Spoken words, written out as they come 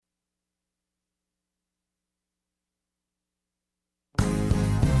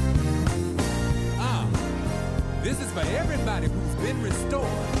been restored.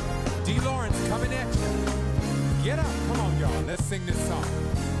 D. Lawrence coming at you. Get up. Come on, y'all. Let's sing this song.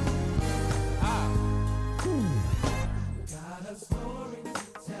 Got a story to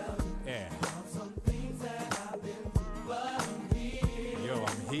tell you. Yeah. About some things that I've been through, but I'm here. Yo,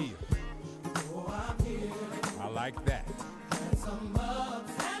 I'm here. Oh, I'm here. I like that. Had some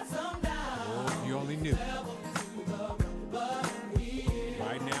ups and some downs. Oh, if you only knew. Level to the but I'm here.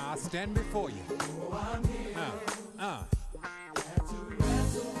 Right now, I stand before you. Oh, I'm here. Had to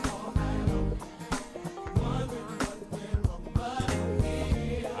wrestle all night long. Wondering what went wrong, but I'm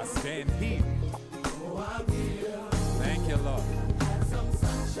here. I stand here. Oh, I'm here. Thank you, Lord. Had some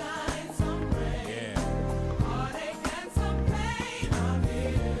sunshine, some rain. Yeah, Heartache and some pain. I'm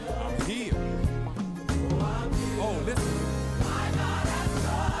here. I'm here. Oh, I'm here. Oh, listen. My God has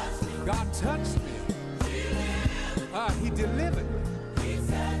touched me. God touched me. He delivered. He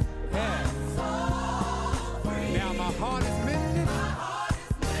set Yeah. soul free. Now my heart is mended. My heart is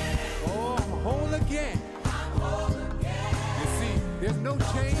made. Oh, I'm whole again. I'm whole again. You see, there's no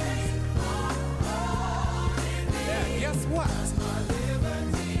change. Yeah, guess what? My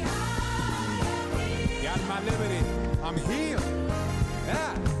liberty I am. Got my liberty. I'm healed.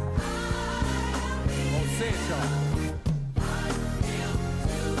 Yeah. Oh, say it, y'all.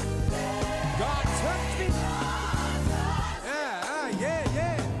 God touched me.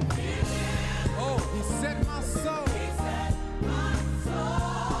 Yeah. Oh, he set my soul.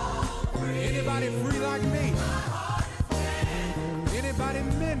 Anybody free like me? Anybody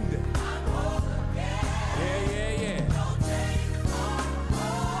mended? Yeah.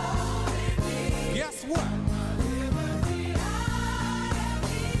 Guess what?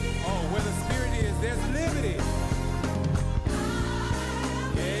 Oh, where the Spirit is, there's liberty.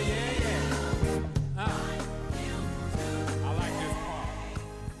 Yeah. I like this part.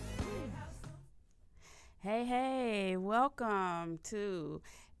 Hey, welcome to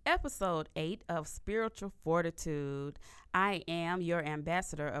episode 8 of Spiritual Fortitude. I am your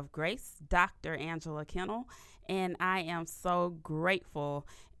ambassador of grace, Dr. Angela Kennel, and I am so grateful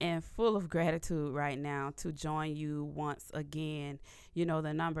and full of gratitude right now to join you once again. You know,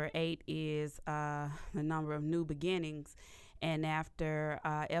 the number 8 is the number of new beginnings. And after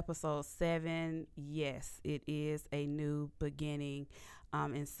episode 7, yes, it is a new beginning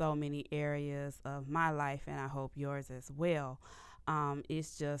in so many areas of my life, and I hope yours as well.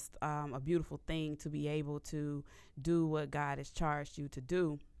 It's just a beautiful thing to be able to do what God has charged you to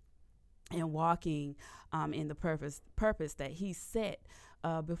do and walking in the purpose that he set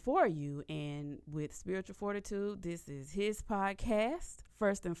before you. And with Spiritual Fortitude, this is his podcast,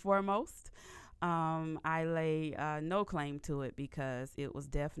 first and foremost. I lay no claim to it because it was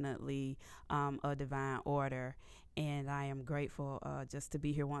definitely a divine order, and I am grateful just to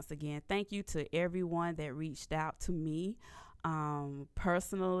be here once again. Thank you to everyone that reached out to me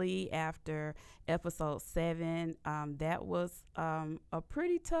personally after episode 7. That was a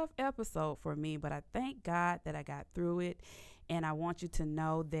pretty tough episode for me, but I thank God that I got through it. And I want you to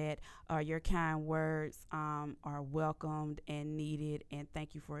know that your kind words are welcomed and needed. And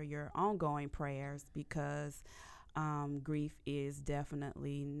thank you for your ongoing prayers, because grief is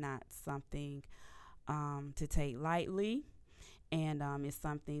definitely not something to take lightly. And it's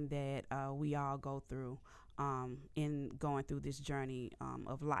something that we all go through in going through this journey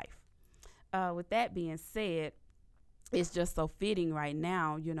of life. With that being said, it's just so fitting right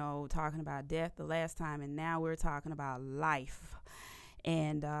now, you know, talking about death the last time, and now we're talking about life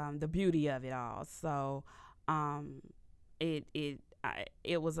and the beauty of it all. So it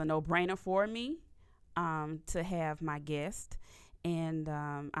was a no-brainer for me to have my guest, and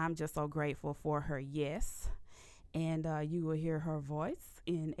I'm just so grateful for her yes. And you will hear her voice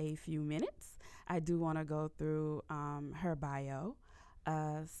in a few minutes. I do want to go through her bio.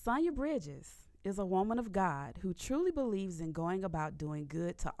 Sonya Bridges is a woman of God who truly believes in going about doing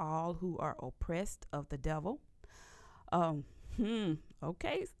good to all who are oppressed of the devil.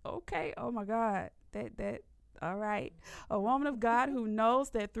 Okay. Oh my God. All right. A woman of God who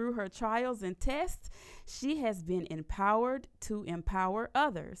knows that through her trials and tests, she has been empowered to empower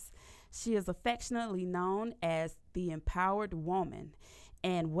others. She is affectionately known as the empowered woman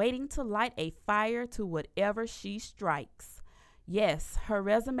and waiting to light a fire to whatever she strikes. Yes, her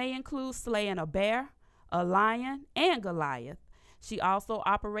resume includes slaying a bear, a lion, and Goliath. She also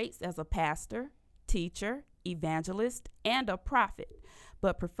operates as a pastor, teacher, evangelist, and a prophet,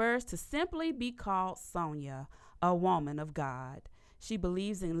 but prefers to simply be called Sonya, a woman of God. She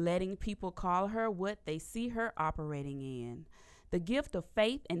believes in letting people call her what they see her operating in. The gift of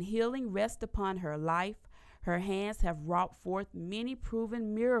faith and healing rests upon her life. Her hands have wrought forth many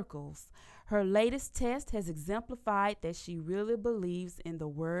proven miracles. Her latest test has exemplified that she really believes in the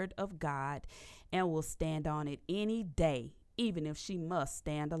word of God and will stand on it any day, even if she must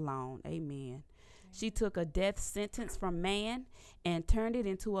stand alone. Amen. She took a death sentence from man and turned it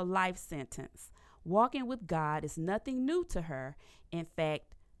into a life sentence. Walking with God is nothing new to her. In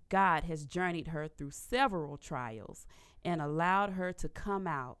fact, God has journeyed her through several trials and allowed her to come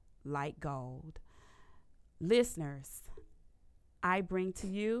out like gold. Listeners, I bring to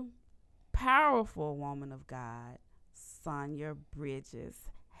you powerful woman of God, Sonya Bridges.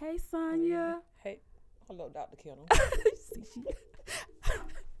 Hey, Sonya. Hey, hello, Dr. Kendall. See,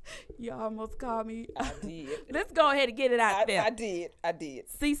 you almost called me. I did. Let's go ahead and get it out there. I did.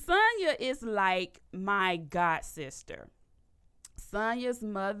 See, Sonya is like my god sister. Sonya's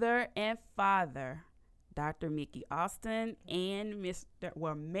mother and father, Dr. Mickey Austin and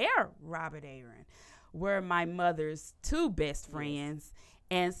Mayor Robert Aaron, were my mother's two best friends.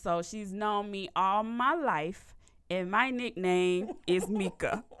 And so she's known me all my life, and my nickname is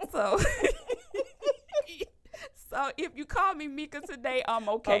Mika. So if you call me Mika today, I'm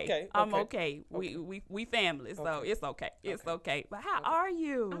okay. I'm okay. We family, so it's okay. It's okay. But how are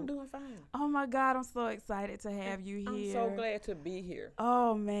you? I'm doing fine. Oh my God, I'm so excited to have you here. I'm so glad to be here.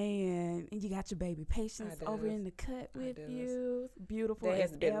 Oh man, and you got your baby Patience over in the cut with you. Beautiful. That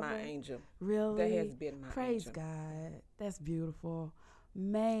has been ever. my angel. Really? That has been my Praise angel. God. That's beautiful.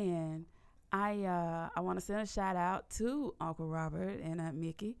 Man, I want to send a shout out to Uncle Robert and Aunt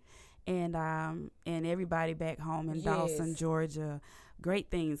Mickey and everybody back home in Dawson, Georgia. Great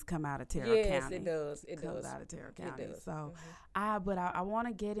things come out of Terra County. Yes, it does. It comes does. out of Terra County. It does. So I want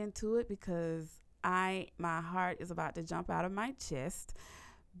to get into it because my heart is about to jump out of my chest,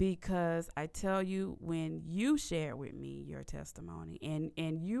 because I tell you, when you share with me your testimony,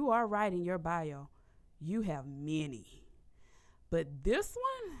 and you are right in your bio, you have many. But this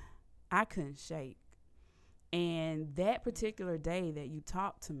one, I couldn't shake. And that particular day that you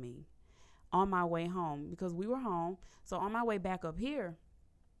talked to me on my way home, because we were home, so on my way back up here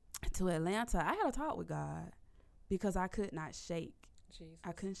to Atlanta, I had a talk with God because I could not shake. Jesus.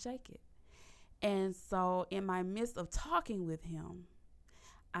 I couldn't shake it. And so in my midst of talking with him,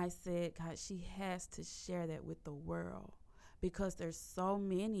 I said, God, she has to share that with the world, because there's so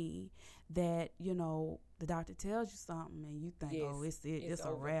many that, the doctor tells you something and you think, oh, it's it. It's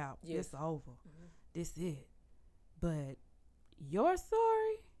a wrap. Yes. It's over. This it. But your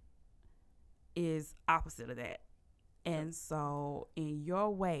story is opposite of that. And so in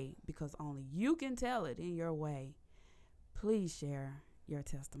your way, because only you can tell it in your way, please share your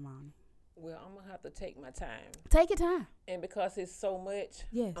testimony. Well, I'm going to have to take my time. Take your time. And because it's so much,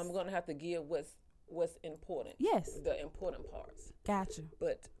 Yes. I'm going to have to give what's important. Yes. The important parts. Gotcha.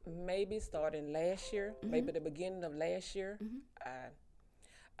 But maybe starting last year, maybe the beginning of last year,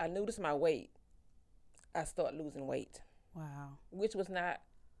 I noticed my weight. I started losing weight. Wow. Which was not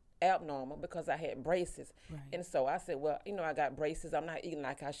abnormal because I had braces. Right. And so I said, well, I got braces. I'm not eating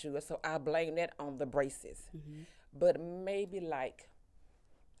like I should. So I blame that on the braces. But maybe like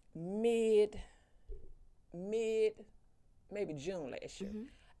maybe June last year,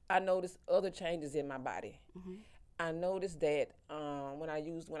 I noticed other changes in my body. I noticed that when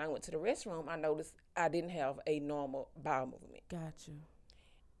I went to the restroom, I noticed I didn't have a normal bowel movement. Gotcha.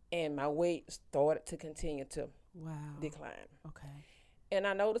 And my weight started to continue to decline. Okay. And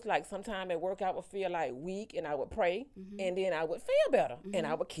I noticed, like, sometimes at work I would feel like weak, and I would pray, and then I would feel better, and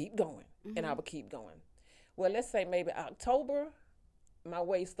I would keep going, and I would keep going. Well, let's say maybe October, my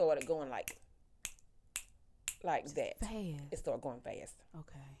weight started going like that. Fast. It started going fast.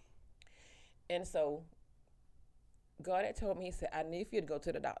 Okay. And so God had told me, he said, I need for you to go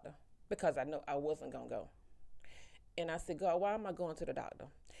to the doctor, because I know I wasn't going to go. And I said, God, why am I going to the doctor?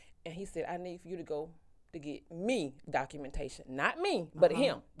 And he said, I need for you to go to get me documentation. Not me, but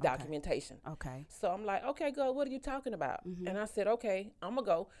him documentation. Okay. So I'm like, okay, God, what are you talking about? And I said, okay, I'm going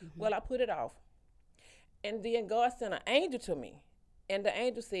to go. Well, I put it off. And then God sent an angel to me. And the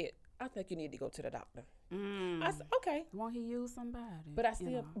angel said, I think you need to go to the doctor. I said, okay. Won't he use somebody? But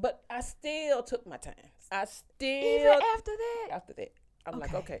I still took my time. Even after that? After that. I'm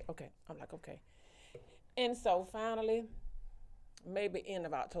like, okay. I'm like, okay. And so finally, maybe end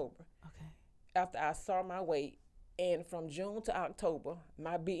of October. Okay. After I saw my weight, and from June to October,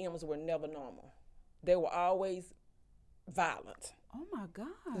 my BMs were never normal. They were always violent. Oh my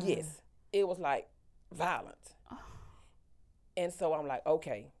God. Yes. It was like violent. Oh. And so I'm like,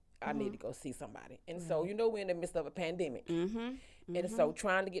 okay, I need to go see somebody. And so, we're in the midst of a pandemic. And so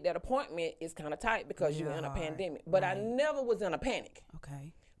trying to get that appointment is kind of tight because you're in a pandemic. But I never was in a panic.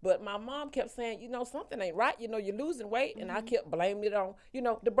 Okay. But my mom kept saying, something ain't right. You're losing weight. And I kept blaming it on,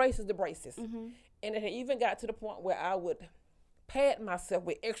 the braces. And it had even got to the point where I would pad myself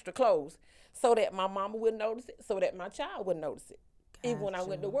with extra clothes so that my mama would notice it, so that my child would notice it. Even when I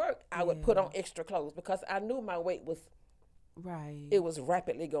went to work, I would put on extra clothes because I knew my weight was it was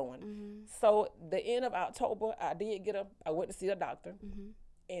rapidly going. So the end of October, I went to see a doctor,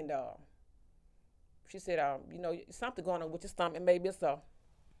 and she said, something going on with your stomach. Maybe it's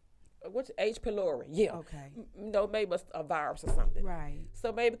H. pylori. Yeah. Okay. Maybe it's a virus or something. Right.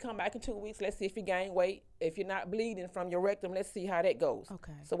 So maybe come back in 2 weeks. Let's see if you gain weight. If you're not bleeding from your rectum, let's see how that goes.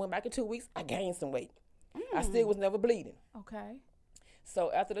 Okay. So went back in 2 weeks. I gained some weight. I still was never bleeding. Okay.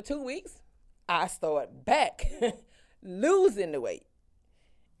 So after the 2 weeks, I started back losing the weight.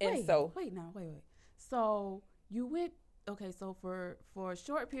 And wait. So you went, so for a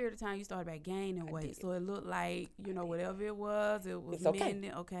short period of time, you started back gaining weight. So it looked like, whatever it was it's okay.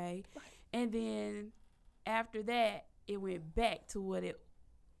 mending, okay. Right. And then after that, it went back to what it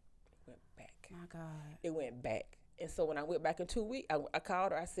went back. My God. It went back. And so when I went back in 2 weeks, I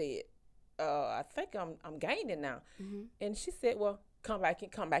called her. I said, I think I'm gaining now. And she said, well, come back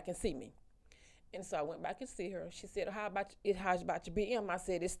and see me. And so I went back and see her. She said, how's about your BM? I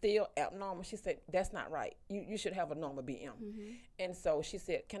said, it's still abnormal. She said, that's not right. You should have a normal BM. And so she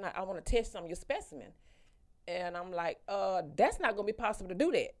said, I want to test some of your specimen. And I'm like, that's not going to be possible to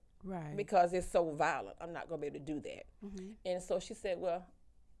do that. Right. Because it's so violent. I'm not going to be able to do that. And so she said, well,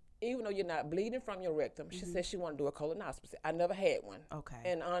 even though you're not bleeding from your rectum, she said she wanted to do a colonoscopy. I never had one. Okay.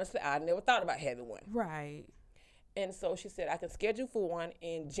 And honestly, I never thought about having one. Right. And so she said, I can schedule for one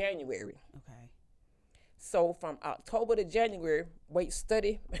in January. Okay. So from October to January, weight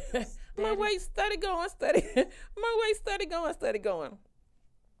steady. My weight steady going. My weight steady going.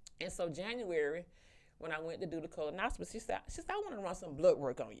 And so January, when I went to do the colonoscopy, she said, I want to run some blood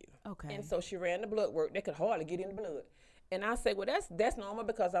work on you. Okay. And so she ran the blood work. They could hardly get in the blood. And I said, well, that's normal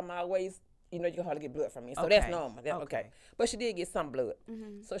because I'm always, you can hardly get blood from me. So that's normal. Okay. But she did get some blood.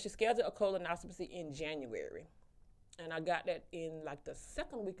 So she scheduled a colonoscopy in January. And I got that in like the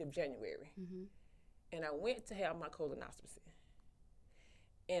second week of January. And I went to have my colonoscopy.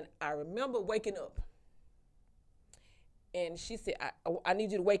 And I remember waking up. And she said, I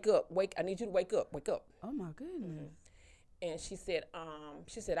need you to wake up. I need you to wake up. Oh my goodness. And she said,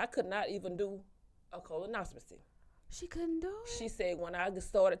 I could not even do a colonoscopy. She couldn't do it? She said when I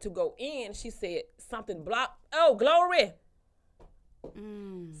started to go in, she said something blocked. Oh, glory.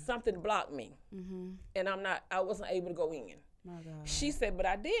 Something blocked me. And I wasn't able to go in. My God. She said, but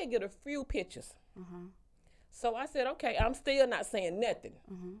I did get a few pictures. So I said, okay, I'm still not saying nothing.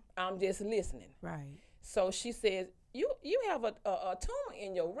 I'm just listening. Right. So she says, you have a tumor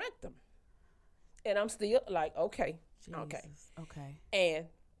in your rectum. And I'm still like, okay. Okay. And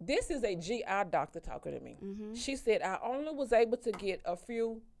this is a GI doctor talking to me. She said, I only was able to get a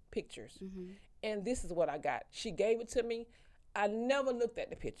few pictures. And this is what I got. She gave it to me. I never looked at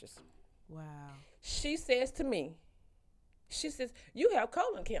the pictures. Wow. She says to me, you have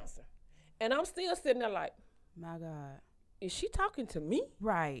colon cancer. And I'm still sitting there like, my God. Is she talking to me?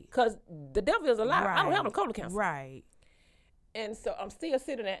 Right. Because the devil is a lie. Right. I don't have no colon cancer. Right. And so I'm still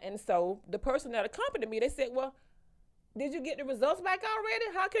sitting there. And so the person that accompanied me, they said, well, did you get the results back already?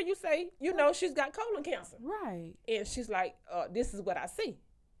 How can you say, she's got colon cancer? Right. And she's like, this is what I see.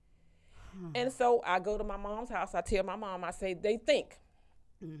 And so I go to my mom's house. I tell my mom, I say, they think.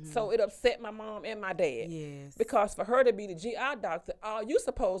 So it upset my mom and my dad. Yes. Because for her to be the GI doctor, all you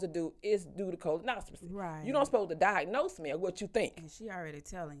supposed to do is do the colonoscopy. Right. You're not supposed to diagnose me or what you think. And she already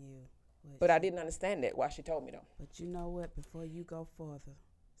telling you. But I didn't understand that, why she told me though. But you know what? Before you go further,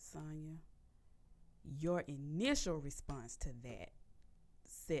 Sonya, your initial response to that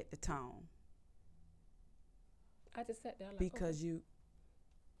set the tone. I just sat down like, because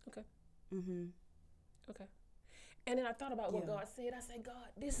Okay. Okay. And then I thought about what God said. I said, God,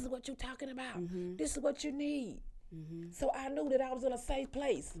 this is what you're talking about. This is what you need. So I knew that I was in a safe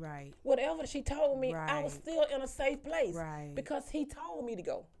place. Right. Whatever she told me, I was still in a safe place. Right. Because he told me to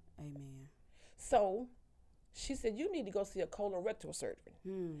go. Amen. So she said, you need to go see a colorectal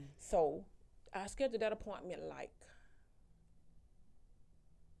surgeon. So I scheduled that appointment like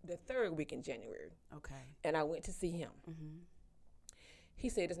the third week in January. Okay. And I went to see him. He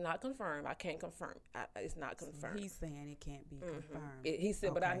said, it's not confirmed. I can't confirm. It's not confirmed. So he's saying it can't be confirmed. He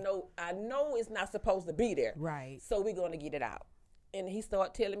said, but I know it's not supposed to be there. Right. So we're going to get it out. And he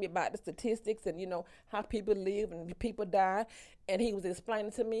started telling me about the statistics and, how people live and people die. And he was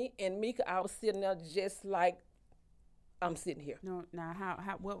explaining to me. And Mika, I was sitting there just like I'm sitting here. No, now,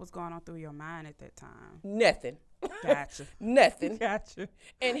 how what was going on through your mind at that time? Nothing. Gotcha. Nothing. Gotcha.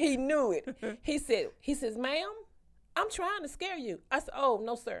 And he knew it. He says, ma'am, I'm trying to scare you. I said, oh,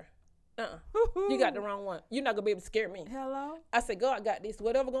 no, sir. You got the wrong one. You're not going to be able to scare me. Hello? I said, God got this.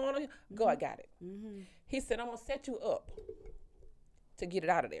 Whatever going on here, God got it. Mm-hmm. He said, I'm going to set you up to get it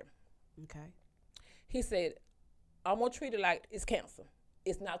out of there. Okay. He said, I'm going to treat it like it's cancer.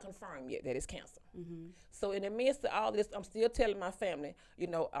 It's not confirmed yet that it's cancer. Mm-hmm. So in the midst of all this, I'm still telling my family,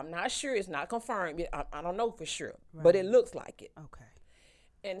 I'm not sure. It's not confirmed yet. I don't know for sure. Right. But it looks like it. Okay.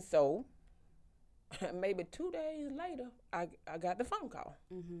 And so maybe 2 days later, I got the phone call.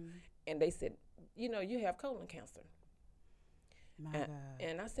 Mm-hmm. And they said, you have colon cancer. My God.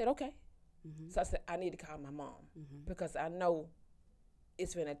 And I said, okay. Mm-hmm. So I said, I need to call my mom Mm-hmm. because I know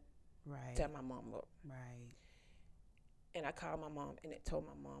it's going to Right. tear my mom up. Right. And I called my mom, and it tore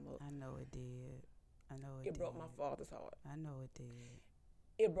my mom up. I know it did. I know it did. It broke my father's heart. I know it did.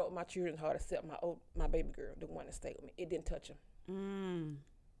 It broke my children's heart, except my baby girl, the one that stayed with me. It didn't touch him.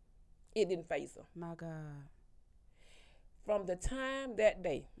 It didn't faze her. My God. From the time that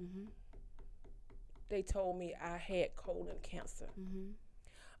day, Mm-hmm. they told me I had colon cancer Mm-hmm.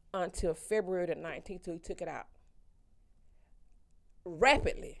 until February the 19th, till he took it out.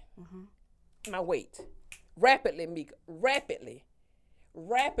 Rapidly, Mm-hmm. my weight. Rapidly, Mika. Rapidly.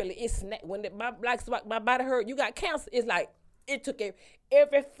 It snapped. When my body hurt, you got cancer. It's like it took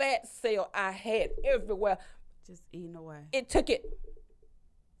every fat cell I had everywhere. Just eating away. It took it.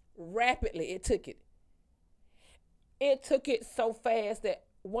 Rapidly, it took it. It took it so fast that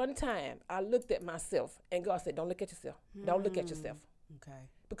one time I looked at myself and God said, don't look at yourself. Don't look at yourself. Okay.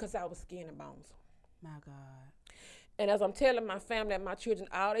 Because I was skin and bones. My God. And as I'm telling my family and my children,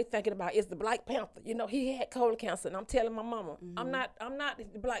 all they thinking about is the Black Panther. He had colon cancer. And I'm telling my mama, I'm not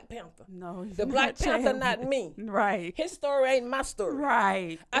the Black Panther. No, The Black Panther, not me. Right. His story ain't my story.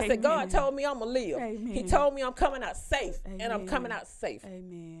 Right. I said, God told me I'm going to live. Amen. He told me I'm coming out safe. And I'm Amen. coming out safe.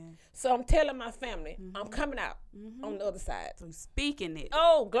 Amen. So I'm telling my family, I'm coming out on the other side. So speaking it.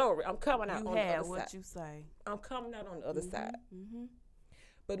 Oh, glory. I'm coming out You on the have other what side. you say. I'm coming out on the other side. Mm-hmm.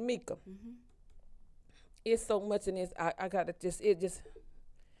 But Mika, Mm-hmm. it's so much in this. I got to Take your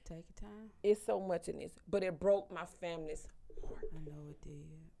time. it's so much in this. But it broke my family's heart. I know it did.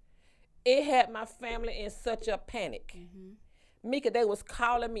 It had my family in such a panic. Mika, they was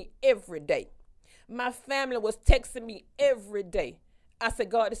calling me every day. My family was texting me every day. I said,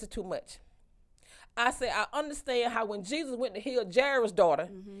 God, this is too much. I said, I understand how when Jesus went to heal Jairus' daughter,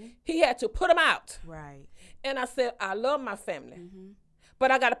 he had to put him out. Right. And I said, I love my family,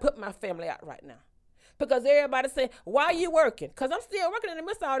 but I got to put my family out right now. Because everybody say, why are you working? Because I'm still working in the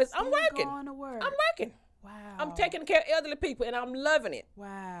midst of all this. I'm working. Going to work. I'm working. Wow. I'm taking care of elderly people, and I'm loving it.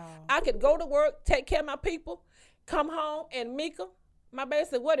 Wow. I could go to work, take care of my people, come home, and Mika, my baby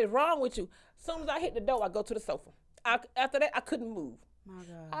said, what is wrong with you? As soon as I hit the door, I go to the sofa. After that, I couldn't move. My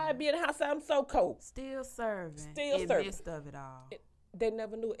God. I'd be in the house, I'm so cold. Still serving. Still in serving. midst of it all. They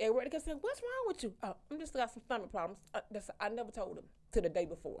never knew. Everybody kept saying, what's wrong with you? Oh, I'm just got some stomach problems. I never told them to the day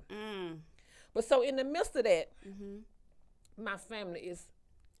before. But so in the midst of that, my family is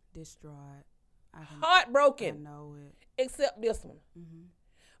Distraught. I heartbroken, know it. except this one.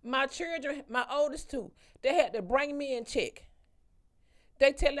 My children, my oldest two, they had to bring me in check.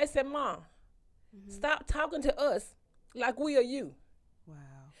 They said, Mom, stop talking to us like we are you. Wow.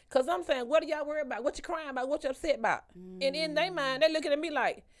 Because I'm saying, what are y'all worried about? What you crying about? What you upset about? And in their mind, they looking at me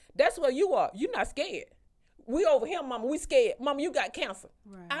like, that's what you are. You not scared. We over here, Mama. We scared. Mama, you got cancer.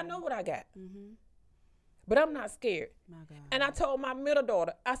 Right. I know what I got. But I'm not scared. My God. And I told my middle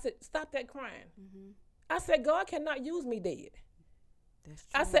daughter, I said, stop that crying. I said, God cannot use me dead. That's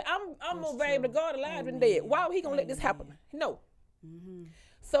true. I said, I'm more valuable to God alive than dead. Why would he going to let this happen? No.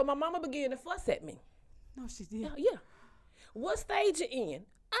 So my mama began to fuss at me. No, she did. Yeah. What stage you in?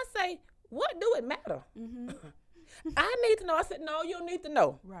 I say, what do it matter? I need to know. I said, no, you don't need to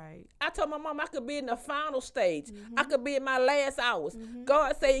know. Right. I told my mom I could be in the final stage. I could be in my last hours.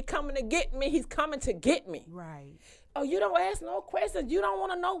 God said he's coming to get me. He's coming to get me. Right. Oh, you don't ask no questions. You don't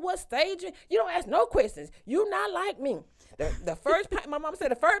want to know what stage you don't ask no questions. You not like me. The first pain, my mom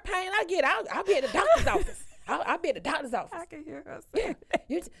said, the first pain I get, I'll be at the doctor's office. I'll be at the doctor's office. I can hear her say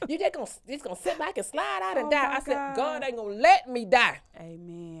You just gonna sit back and slide out and Oh, die. my I said, God. God ain't gonna let me die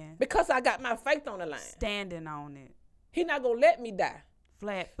amen. because I got my faith on the line. Standing on it. He not gonna let me die.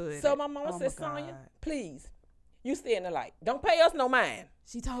 Flat-footed. So my mama Oh, said, my Sonya, God. please, you stay in the light. Don't pay us no mind.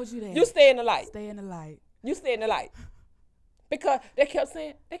 She told you that. You stay in the light. Stay in the light. You stay in the light. Because they kept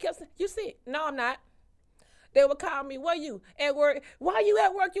saying, you sick. No, I'm not. They would call me, where you? At work. Why you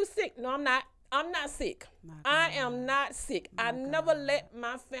at work? You sick? No, I'm not. I'm not sick. My I God. am not sick. My I never God. let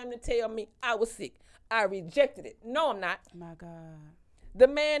my family tell me I was sick. I rejected it. No, I'm not. My God. The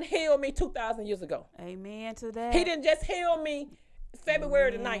man healed me 2,000 years ago. Amen to that. He didn't just heal me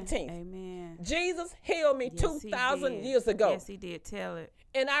February Amen. the 19th. Amen. Jesus healed me Yes, he 2,000 did. years ago. Yes, he did. Tell it.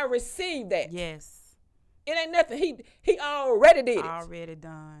 And I received that. Yes. It ain't nothing. He already did it. Already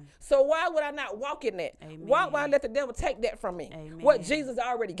done. So why would I not walk in that? Amen. Why would I let the devil take that from me? Amen. What Jesus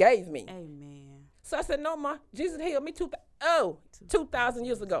already gave me. Amen. So I said, no, Ma. Jesus healed me 2,000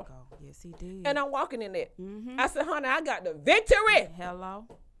 years ago. Yes, he did. And I'm walking in that. Mm-hmm. I said, honey, I got the victory. Hello.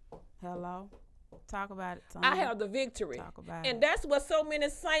 Talk about it, Sonya. I have the victory. Talk about and it. that's what so many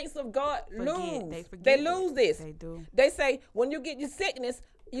saints of God lose. They forget They it. lose this. They do. They say, when you get your sickness,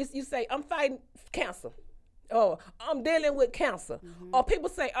 you say, I'm fighting cancer. Oh, I'm dealing with cancer. Or people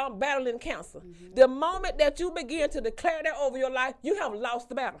say, I'm battling cancer. The moment that you begin to declare that over your life, you have lost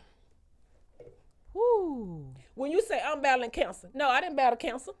the battle. Woo. When you say, I'm battling cancer. No, I didn't battle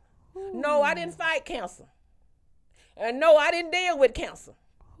cancer. No, I didn't fight cancer. And no, I didn't deal with cancer.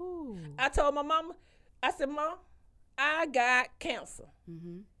 Woo. I told my mama, I said, Mom, I got cancer.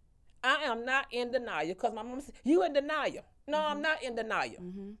 I am not in denial. Because my mama said, you in denial. No, I'm not in denial.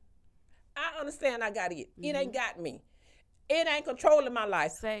 I understand I got it. It ain't got me. It ain't controlling my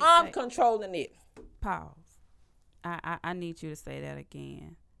life. I'm controlling it. Pause. I need you to say that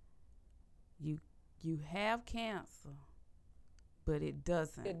again. You have cancer, but it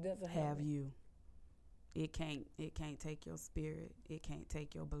doesn't have you. It can't take your spirit. It can't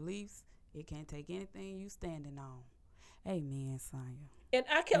take your beliefs. It can't take anything you standing on. Amen, Sonya. And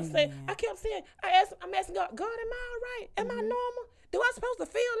I kept saying, I'm asking God, God, am I all right? Am I normal? Do I supposed to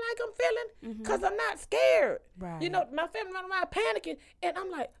feel like I'm feeling? Because I'm not scared. Right. You know, my family running around panicking. And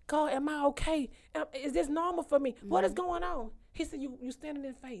I'm like, God, am I okay? Is this normal for me? What is going on? He said, you standing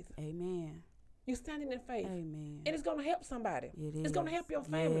in faith. Amen. You standing in faith. Amen. And it's going to help somebody. It's going to help your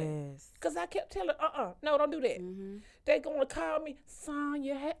family. Yes. Because I kept telling, no, don't do that. They going to call me,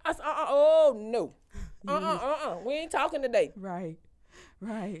 Sonya. I said, oh, no. We ain't talking today. Right.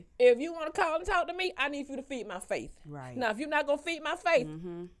 If you want to call and talk to me, I need you to feed my faith. Right. Now, if you're not going to feed my faith,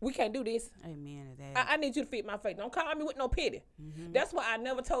 we can't do this. Amen to that. I need you to feed my faith. Don't call me with no pity. That's why I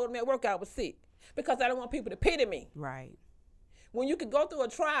never told them at work I was sick. Because I don't want people to pity me. Right. When you could go through a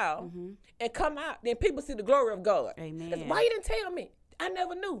trial and come out, then people see the glory of God. Amen. That's why you didn't tell me? I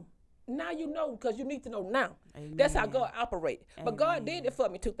never knew. Now you know because you need to know now. Amen. That's how God operates. But God did it for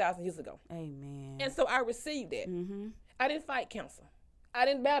me 2,000 years ago. Amen. And so I received that. I didn't fight cancer. I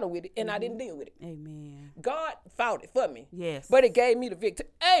didn't battle with it, and I didn't deal with it. Amen. God fought it for me. Yes. But it gave me the victory.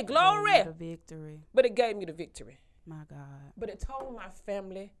 Hey, glory. The victory. But it gave me the victory. My God. But it tore my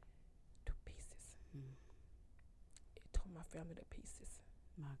family to pieces. It tore my family to pieces.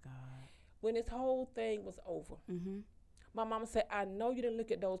 My God. When this whole thing was over, my mama said, I know you didn't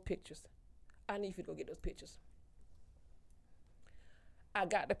look at those pictures. I need you to go get those pictures. I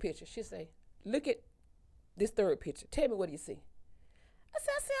got the picture. She said, look at this third picture. Tell me, what do you see? I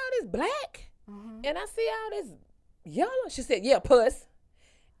said, I see all this black. And I see all this yellow. She said, yeah, pus.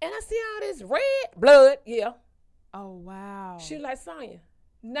 And I see all this red blood. Yeah. Oh, wow. She like, Sonya,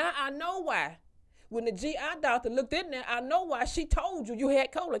 now I know why. When the GI doctor looked in there, I know why she told you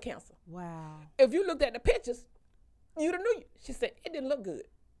had colon cancer. Wow. If you looked at the pictures, you'd have knew. She said, it didn't look good.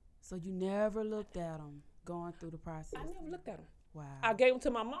 So you never looked at them going through the process? I never looked at them. Wow. I gave them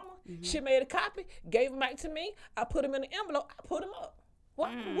to my mama. She made a copy, gave them back to me. I put them in an envelope. I put them up. What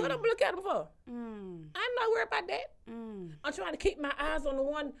I'm look at them for? I'm not worried about that. I'm trying to keep my eyes on the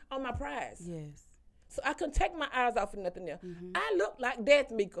one on my prize. Yes. So I couldn't take my eyes off of nothing else. I looked like Death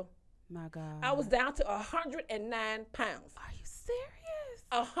Mika. My God. I was down to 109 pounds. Are you serious?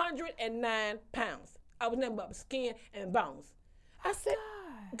 109 pounds. I was nothing but skin and bones. I said,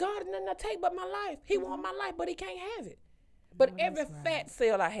 God didn't take but my life. He want my life, but he can't have it. But every fat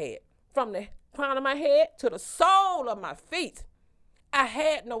cell I had, from the crown of my head to the sole of my feet, I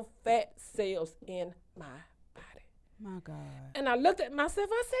had no fat cells in my body. My God. And I looked at myself.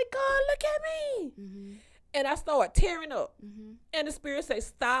 I said, God, look at me. And I started tearing up. And the Spirit said,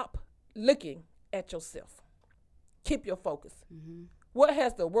 stop looking at yourself. Keep your focus. What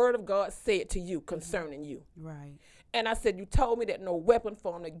has the Word of God said to you concerning you? Right. And I said, you told me that no weapon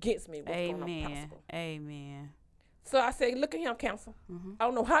formed against me was going to prosper. Amen. So I said, look at him, Counsel. I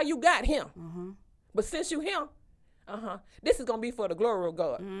don't know how you got him. But since you him, this is going to be for the glory of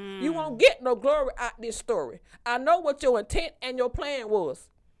God. You won't get no glory out this story. I know what your intent and your plan was.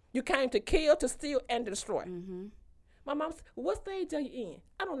 You came to kill, to steal, and to destroy. My mom said, what stage are you in?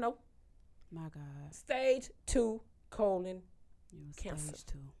 I don't know. My God. Stage 2 colon You was cancer. stage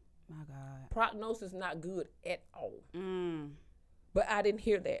 2. My God. Prognosis not good at all. But I didn't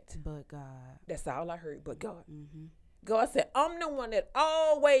hear that. But God. That's all I heard, but God. Mm-hmm. God said, I'm the one that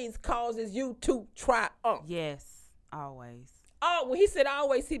always causes you to triumph. Yes, always. Oh, when he said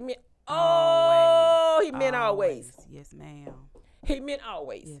always, he meant Always. he meant always. Yes, ma'am. He meant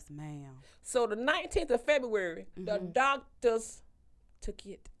always. Yes, ma'am. So the 19th of February, the doctors took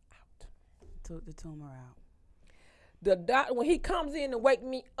it out. Took the tumor out. The doctor, when he comes in to wake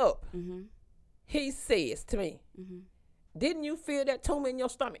me up, Mm-hmm. he says to me, Mm-hmm. didn't you feel that tumor in your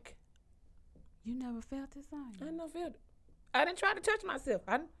stomach? You never felt it, I Sonya? never felt it. I didn't try to touch myself.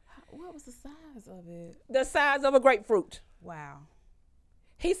 What was the size of it? The size of a grapefruit. Wow.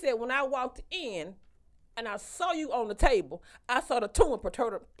 He said, when I walked in and I saw you on the table, I saw the tumor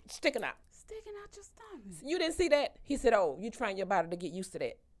sticking out. Sticking out your stomach. You didn't see that? He said, oh, you train your body to get used to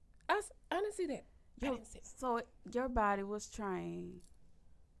that. I didn't see that. I didn't see it. So your body was trained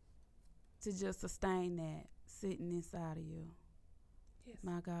to just sustain that sitting inside of you. Yes.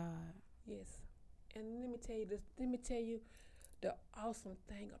 My God. Yes. And let me tell you this. Let me tell you the awesome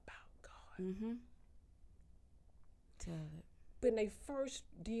thing about God. Mm-hmm. Tell it. When they first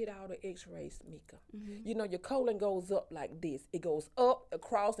did all the x-rays, Mika, Mm-hmm. you know, your colon goes up like this. It goes up,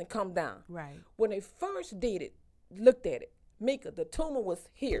 across, and come down. Right. When they first did it, looked at it, Mika, the tumor was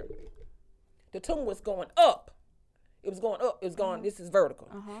here. The tumor was going up. It was going up. It was going, this is vertical.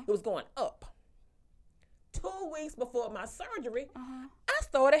 Uh-huh. It was going up. 2 weeks before my surgery, Uh-huh. I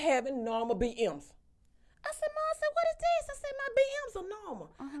started having normal BMs. I said, Mom, I said, what is this? I said, my BMs are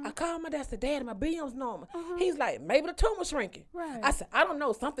normal. Uh-huh. I called my dad, I said, Dad, my BM's normal. Uh-huh. He's like, maybe the tumor's shrinking. Right. I said, I don't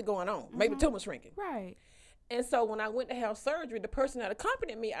know, something going on. Maybe the tumor's shrinking. Right. And so when I went to have surgery, the person that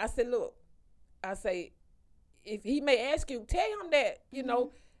accompanied me, I said, look, I say, if he may ask you, tell him that, you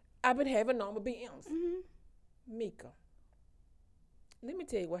know, I've been having normal BMs. Mm-hmm. Mika, let me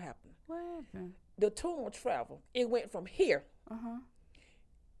tell you what happened. What happened? The tumor traveled. It went from here. Uh-huh.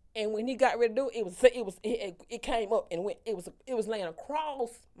 And when he got ready to do it, it came up and went. It was laying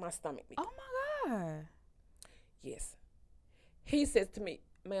across my stomach. Mika. Oh my God. Yes. He says to me,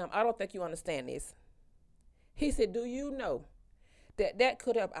 ma'am, I don't think you understand this. He said, do you know that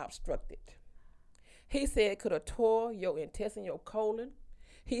could have obstructed? He said it could have tore your intestine, your colon.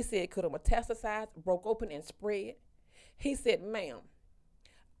 He said it could have metastasized, broke open and spread. He said, ma'am,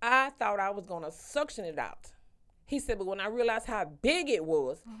 I thought I was going to suction it out. He said, but when I realized how big it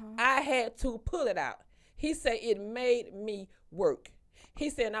was, I had to pull it out. He said, it made me work. He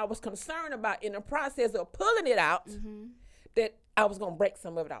said, and I was concerned about in the process of pulling it out that I was going to break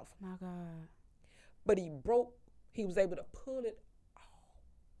some of it off. My God. But he was able to pull it all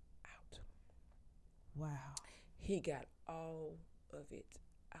out. Wow. He got all of it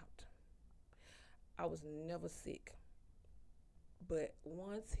out. I was never sick. But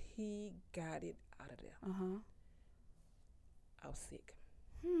once he got it out of there, Uh-huh. I was sick.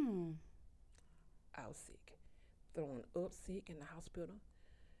 I was sick. Thrown up sick in the hospital.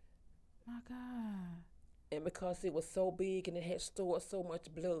 My God. And because it was so big and it had stored so much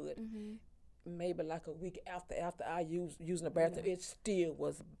blood, maybe like a week after I using the bathroom, it still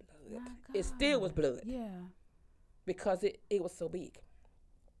was blood. My It still was God. blood Yeah. because it was so big.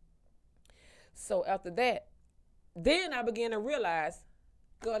 So after that, then I began to realize,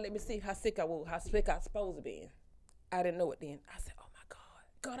 God, let me see how sick I was, how sick I was supposed to be. I didn't know it then. I said, oh my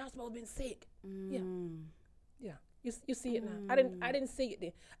God, I was supposed to be sick. Yeah. You see it now. I didn't see it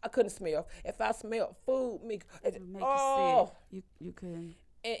then. I couldn't smell. If I smelled food, It would make oh, you sick. You couldn't.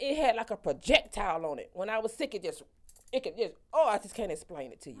 and it had like a projectile on it. When I was sick, I just can't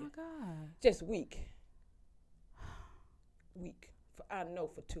explain it to My you. God. Just weak. I know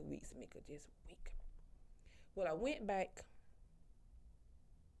for 2 weeks, Mika, just weak. Well, I went back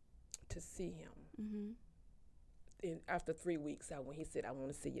to see him. And after 3 weeks, he said, I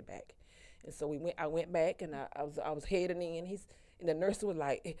want to see you back. And so I went back and I was heading in. And the nurse was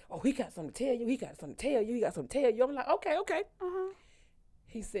like, oh, he got something to tell you. He got something to tell you. He got something to tell you. I'm like, okay.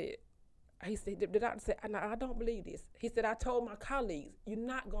 He said, the doctor said, I don't believe this. He said, I told my colleagues, you're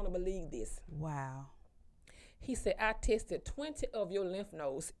not going to believe this. Wow. He said, I tested 20 of your lymph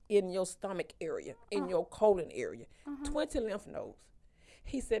nodes in your stomach area, in your colon area, 20 lymph nodes.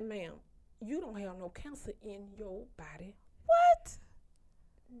 He said, ma'am, you don't have no cancer in your body. What?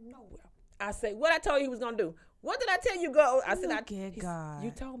 Nowhere. I said, what I told you he was going to do. What did I tell you, go? I said, Look at God.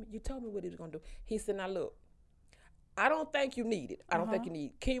 You told me what he was going to do. He said, now look, I don't think you need it. I don't think you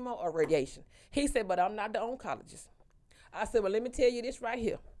need chemo or radiation. He said, but I'm not the oncologist. I said, well, let me tell you this right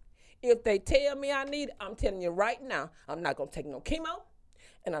here. If they tell me I need it, I'm telling you right now, I'm not going to take no chemo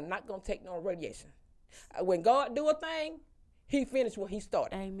and I'm not going to take no radiation. When God do a thing, he finished what he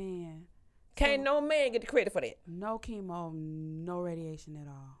started. Amen. Can't no man get the credit for that. No chemo, no radiation at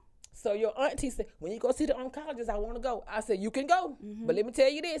all. So your auntie said, when you go see the oncologist, I want to go. I said, you can go. But let me tell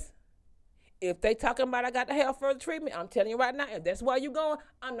you this. If they talking about I got to have further treatment, I'm telling you right now, if that's why you going,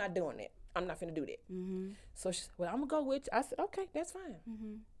 I'm not doing that. I'm not finna do that. So she said, well, I'm going to go with you. I said, okay, that's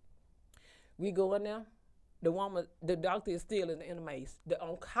fine. We go in there. The doctor is still in a maze. The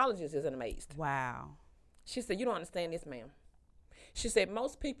oncologist is in a maze. Wow. She said, you don't understand this, ma'am. She said,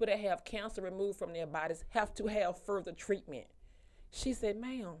 most people that have cancer removed from their bodies have to have further treatment. She said,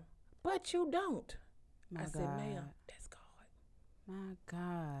 ma'am, but you don't. My I God. said, ma'am, that's God. My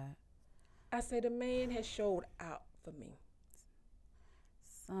God. I said, the man has showed out for me.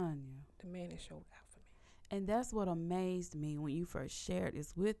 Sonya. The man has showed out for me. And that's what amazed me when you first shared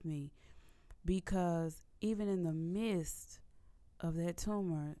this with me, because even in the midst of that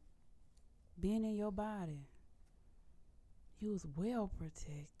tumor being in your body, you was well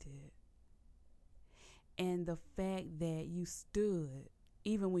protected. And the fact that you stood,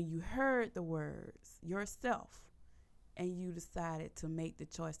 even when you heard the words yourself, and you decided to make the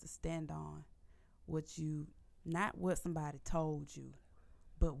choice to stand on not what somebody told you,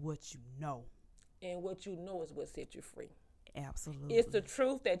 but what you know. And what you know is what set you free. Absolutely. It's the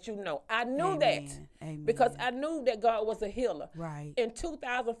truth that you know. I knew Amen. that. Amen. Because I knew that God was a healer. Right. In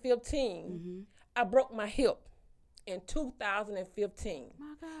 2015, I broke my hip. In 2015.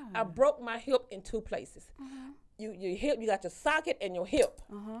 My God. I broke my hip in two places. Your hip, you got your socket and your hip.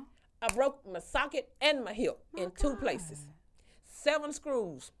 I broke my socket and my hip in two places. 7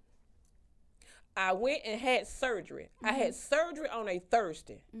 screws. I went and had surgery. I had surgery on a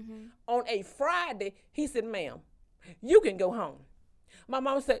Thursday. On a Friday, he said, ma'am, you can go home. My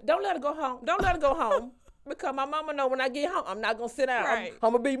mama said, don't let her go home. Don't let her go home. Because my mama know when I get home, I'm not going to sit down. Right.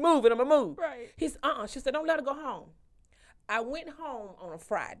 I'm going to be moving. I'm going to move. Right. He said, She said, don't let her go home. I went home on a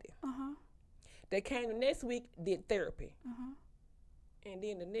Friday. They came the next week, did therapy. And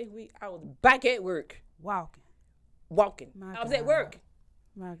then the next week, I was back at work. Walking. My I was God. at work.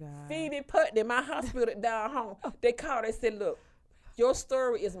 My God. Phoebe Putney, my hospital down home, they called, they said, look, your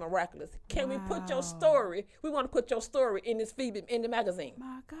story is miraculous. Can we put your story, we want to put your story in this Phoebe, in the magazine.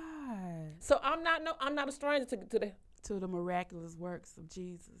 My God. So I'm not a stranger to the miraculous works of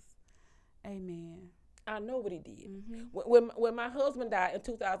Jesus. Amen. I know what he did. When my husband died in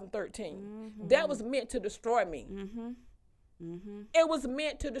 2013, that was meant to destroy me. It was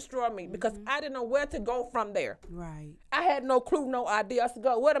meant to destroy me because I didn't know where to go from there. Right. I had no clue, no idea. I said,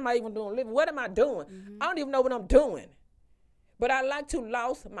 God, what am I even doing living? What am I doing? I don't even know what I'm doing. But I like to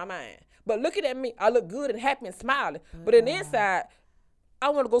lost my mind. But looking at me, I look good and happy and smiling. But in the inside, I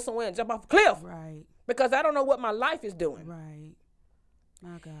want to go somewhere and jump off a cliff. Right. Because I don't know what my life is doing. Right.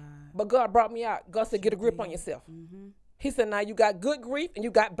 My God. But God brought me out. God said, get a grip on yourself. He said, now you got good grief and you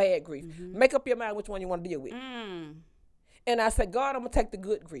got bad grief. Make up your mind which one you want to deal with. And I said, God, I'm going to take the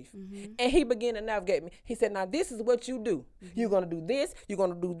good grief. And he began to navigate me. He said, now this is what you do. You're going to do this. You're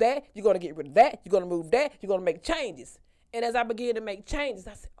going to do that. You're going to get rid of that. You're going to move that. You're going to make changes. And as I began to make changes,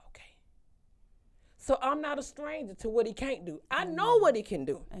 I said, okay. So I'm not a stranger to what he can't do. I know what he can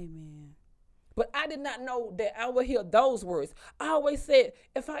do. Amen. But I did not know that I would hear those words. I always said,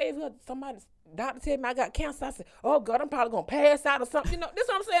 if I ever heard somebody's doctor tell me I got cancer, I said, oh, God, I'm probably going to pass out or something. You know, this is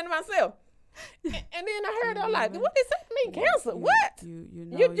what I'm saying to myself. And then I heard, I'm like, what does that mean, cancer? What? You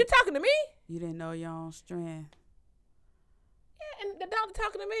know, You're talking to me? You didn't know your own strength. Yeah, and the doctor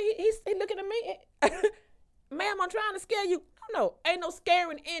talking to me, he's looking at me. Ma'am, I'm trying to scare you. No, ain't no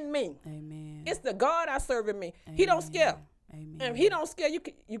scaring in me. Amen. It's the God I serve in me. Amen. He don't scare. Amen. And if he don't scare,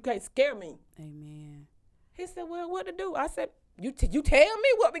 you can't scare me. Amen. He said, well, what to do? I said, you tell me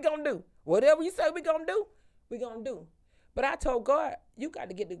what we going to do. Whatever you say we going to do, we going to do. But I told God, you got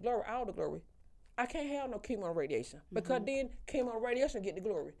to get the glory, all the glory. I can't have no chemo and radiation because then chemo and radiation get the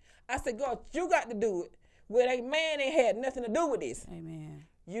glory. I said, God, you got to do it. Well, a man ain't had nothing to do with this. Amen.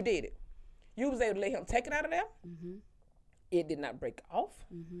 You did it. You was able to let him take it out of there. It did not break off.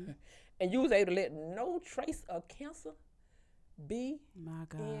 And you was able to let no trace of cancer be My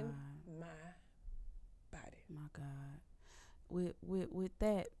God. in my body. My God. With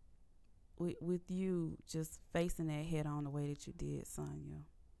that, with you just facing that head on the way that you did, Sonya,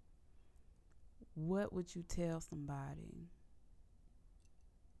 what would you tell somebody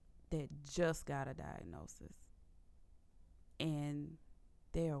that just got a diagnosis and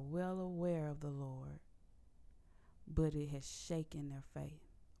they're well aware of the Lord, but it has shaken their faith?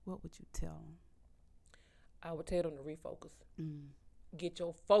 What would you tell them? I would tell them to refocus. Get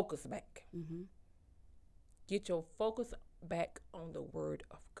your focus back. Get your focus back on the word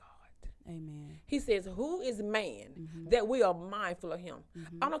of God. Amen. He says, who is man that we are mindful of him?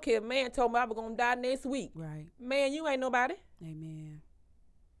 I don't care if man told me I was going to die next week. Right. Man, you ain't nobody. Amen.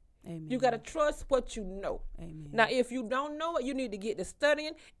 Amen. You got to trust what you know. Amen. Now, if you don't know it, you need to get to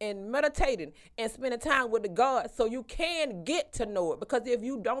studying and meditating and spending time with the God so you can get to know it. Because if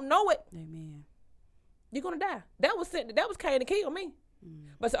you don't know it, Amen. you're going to die. That was came to kill me.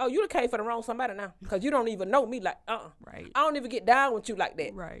 But you done came for the wrong somebody now because you don't even know me like, Right. I don't even get down with you like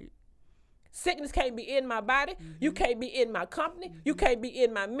that. Right. Sickness can't be in my body. You can't be in my company. You can't be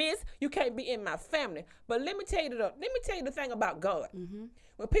in my midst. You can't be in my family. But let me tell you the thing about God.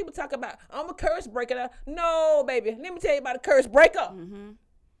 When people talk about, I'm a curse breaker. No, baby. Let me tell you about a curse breaker.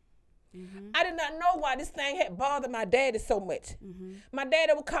 I did not know why this thing had bothered my daddy so much. My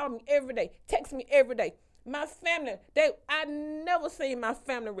daddy would call me every day, text me every day. My family, I never seen my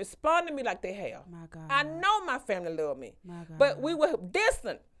family respond to me like they have. My God. I know my family loved me. My God. But we were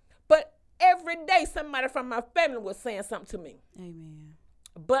distant. But every day somebody from my family was saying something to me. Amen.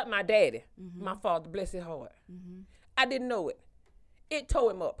 But my daddy, my father, bless his heart. I didn't know it. It tore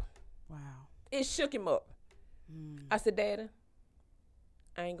him up. Wow. It shook him up. I said, Daddy,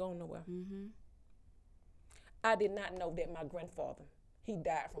 I ain't going nowhere. I did not know that my grandfather, he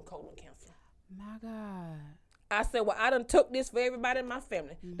died from colon cancer. My God. I said, well, I done took this for everybody in my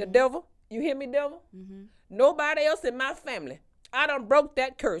family. The devil, you hear me, devil? Nobody else in my family. I done broke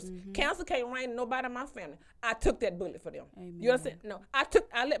that curse. Cancer can't reign nobody in my family. I took that bullet for them. Amen. You understand? No,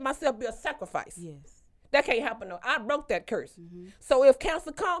 I let myself be a sacrifice. Yes. That can't happen, no. I broke that curse. So if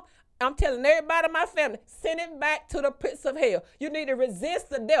cancer come, I'm telling everybody in my family, send it back to the pits of hell. You need to resist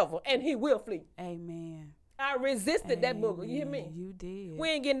the devil, and he will flee. Amen. I resisted that booger. You hear me? You did. We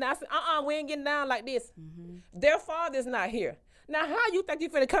ain't getting down. I said, we ain't getting down like this. Their father's not here. Now, how you think you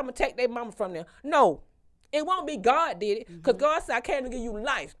finna come and take their mama from them? No. It won't be God did it, because God said, I came to give you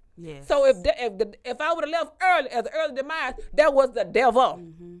life. Yes. So if I would have left early, as an early demise, that was the devil.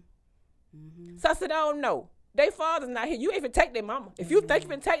 So I said, oh, no. Their father's not here. You ain't finna take their mama. If you think you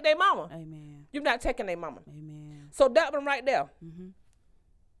finna take their mama, Amen. you're not taking their mama. Amen. So that one right there.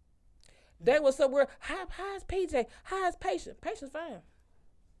 They was somewhere, how is PJ? How is Patient? Patient's fine.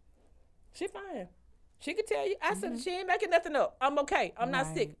 She fine. She could tell you. I said, she ain't making nothing up. I'm okay. I'm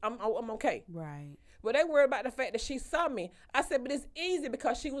not sick. I'm okay. Right. But they worried about the fact that she saw me. I said, but it's easy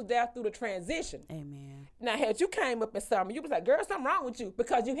because she was there through the transition. Amen. Now, had you came up and saw me, you was like, girl, something wrong with you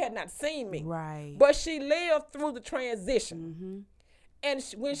because you had not seen me. Right. But she lived through the transition. And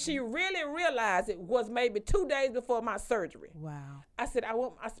when she really realized it was maybe 2 days before my surgery. Wow. I said,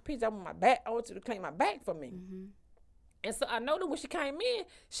 PJ, I want my back. I want you to clean my back for me. And so I noticed when she came in,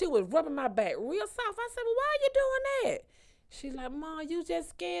 she was rubbing my back real soft. I said, well, why are you doing that? She's like, Mom, you just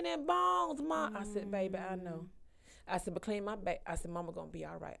skin and bones, Mom. I said, baby, I know. I said, but clean my back. I said, Mama gonna be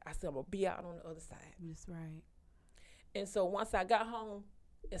all right. I said, I'm gonna be out on the other side. That's right. And so once I got home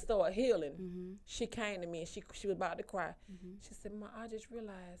and started healing, she came to me and she was about to cry. She said, Mom, I just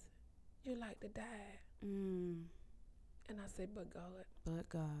realized you like to die. And I said, but God. But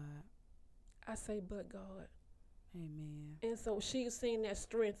God. I say, but God. Amen. And so she's seen that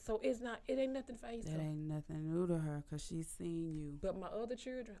strength. So it ain't nothing for Asa. That ain't nothing new to her because she's seen you. But my other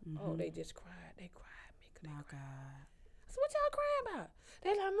children, they just cried. They cried me. My God. So what y'all crying about? They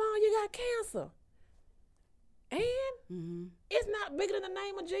like, Mom, you got cancer. And it's not bigger than the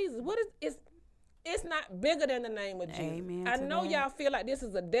name of Jesus. It's not bigger than the name of Jesus. Amen I to know that. y'all feel like this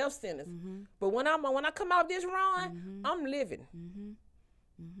is a death sentence. But when I come out this run, I'm living.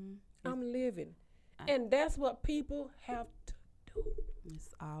 I'm living. And that's what people have to do.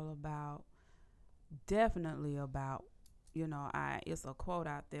 It's all about, definitely about, it's a quote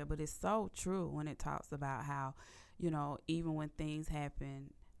out there, but it's so true when it talks about how, even when things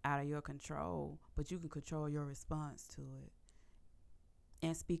happen out of your control, but you can control your response to it.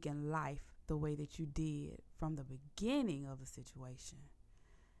 And speaking life the way that you did from the beginning of the situation,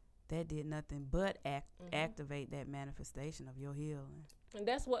 that did nothing but activate that manifestation of your healing. And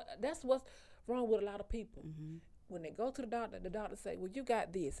that's what's wrong with a lot of people. When they go to the doctor say, well, you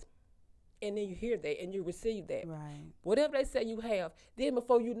got this. And then you hear that and you receive that. Right. Whatever they say you have, then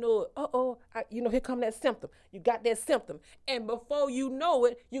before you know it, here come that symptom. You got that symptom. And before you know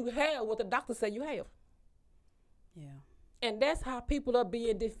it, you have what the doctor say you have. Yeah. And that's how people are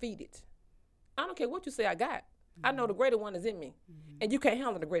being defeated. I don't care what you say I got. I know the greater one is in me. And you can't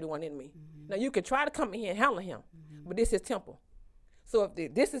handle the greater one in me. Now, you can try to come in here and handle him, but this is his temple. So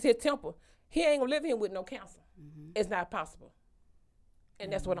if this is his temple, he ain't going to live here with no cancer. It's not possible.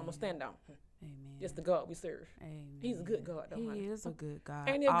 And that's what I'm going to stand on. Amen. It's the God we serve. Amen. He's a good God, though, He honey. is a good God.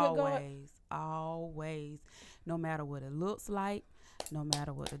 Ain't he a good God? Always. No matter what it looks like, no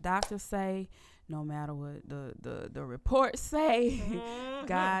matter what the doctors say, no matter what the reports say.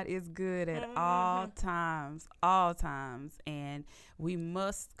 God is good at all times, and we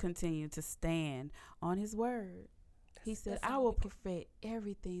must continue to stand on his word. He said, I will perfect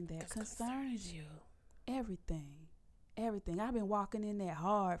everything that concerns you. Everything. I've been walking in that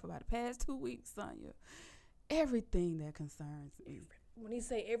hard for about the past 2 weeks, Sonya. Everything that concerns me. When he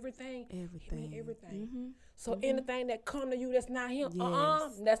say everything, he mean everything. Mm-hmm. So anything that come to you that's not him,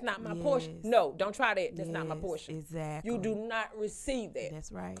 Yes. that's not my portion. Yes. No, don't try that. That's not my Yes, portion. exactly. You do not receive that.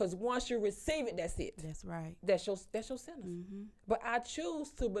 That's right. Because once you receive it, that's it. That's right. That's your sentence. Mm-hmm. But I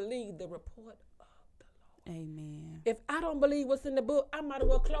choose to believe the report of the Lord. Amen. If I don't believe what's in the book, I might as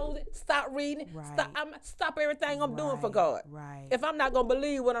well close it, stop reading, Right. stop everything I'm doing for Right, God. Right. If I'm not going to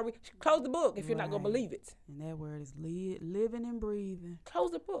believe what I read, close the book if you're not going to Right. believe it. And that word is living and breathing,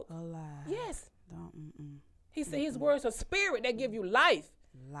 Close the book. alive. Yes. Don't. He said his words are spirit that give you life,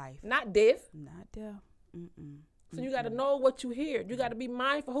 Life, not death. not death. So you got to know what you hear. You got to be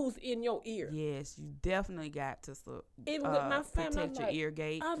mindful who's in your ear. Yes, you definitely got to Even with my family, protect your ear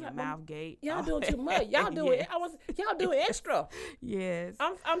gate, I was your like, mouth gate. Y'all all doing too that. much. Y'all doing Yes. y'all doing extra. Yes.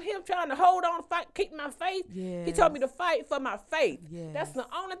 I'm here trying to hold on, fight, keep my faith. Yes. He told me to fight for my faith. Yes. That's the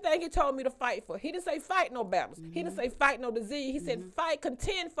only thing he told me to fight for. He didn't say fight no battles. He didn't say fight no disease. He said fight,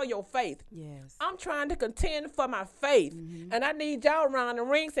 contend for your faith. Yes. I'm trying to contend for my faith. And I need y'all around the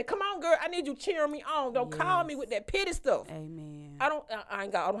ring. Say, come on, girl, I need you cheering me on. Don't call me with that pity stuff. Amen. I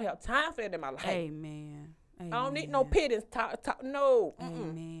don't have time for that in my life. Amen. I don't need no pity talk. No.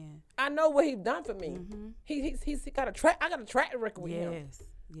 Amen. I know what he's done for me. He's got a track. I got a track record with him. Yes.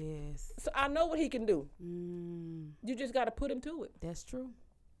 Yes. So I know what he can do. Mm, You just got to put him to it. that's true.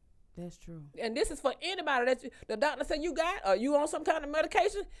 That's true. And this is for anybody that the doctor said you got, or you on some kind of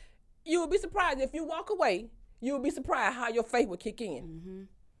medication. You will be surprised if you walk away. You will be surprised how your faith will kick in.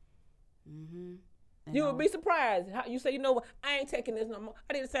 You will be surprised how you say, you know what, I ain't taking this no more.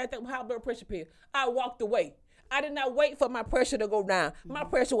 I did the same thing with high blood pressure pill. I walked away. I did not wait for my pressure to go down. My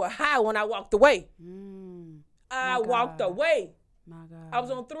pressure was high when I walked away. I walked away. My God. I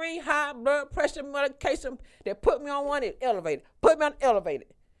was on 3 high blood pressure medication that put me on one, it elevated. Put me on the elevated.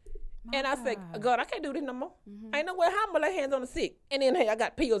 And I said, God, I can't do this no more. Ain't no way how I'm going to lay hands on the sick. And then, hey, I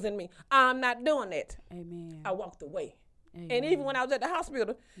got pills in me. I'm not doing that. Amen. I walked away. Amen. And even when I was at the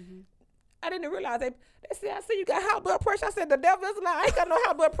hospital, I didn't realize they said, I see you got high blood pressure. I said, the devil is a lie. I ain't got no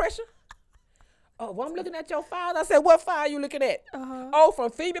high blood pressure. Oh, well, I'm looking at your files. I said, what file you looking at? Oh, from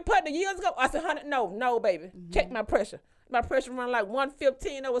Phoebe Putnam years ago? I said, honey, no, baby. Check my pressure. My pressure run like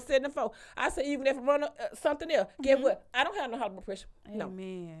 115 over 74. I said, even if it run something else, guess what? I don't have no high blood pressure. No.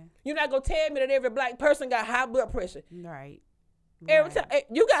 Amen. You're not going to tell me that every black person got high blood pressure. Right. Every time,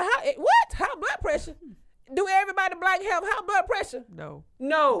 you got high blood pressure? Do everybody black have high blood pressure? No.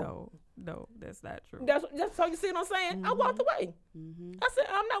 No. No, that's not true. That's so you see what I'm saying? I walked away. I said,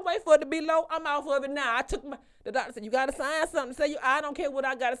 I'm not waiting for it to be low. I'm off of it now. The doctor said, you got to sign something. Say, I don't care what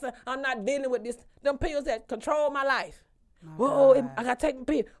I got to sign. I'm not dealing with them pills that control my life. I got to take my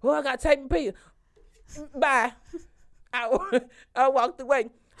pill. I got to take my pill. Bye. I walked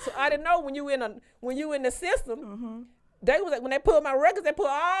away. So I didn't know when you in the system, they was like, when they pulled my records, they pulled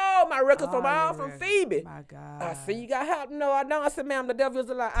all my records from Phoebe. My God. I said, you got help? No, I don't. I said, ma'am, the devil is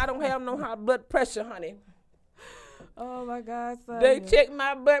a lie. I don't have no high blood pressure, honey. Oh my God, son. They checked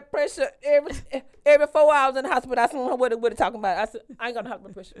my blood pressure every 4 hours in the hospital. I said, what they talking about? I said, I ain't got no high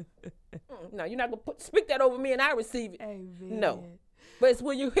blood pressure. No, you're not going to speak that over me and I receive it. Amen. No. But it's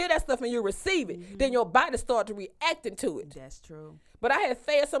when you hear that stuff and you receive it, then your body start to reacting to it. That's true. But I had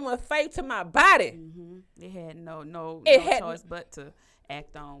fed so much faith to my body. It had no choice but to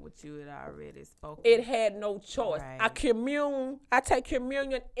act on what you had already spoken. It had no choice. Right. I take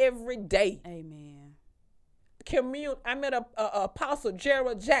communion every day. Amen. I met a Apostle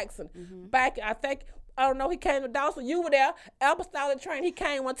Gerald Jackson back, I don't know, he came to Dawson. You were there, apostolic train. He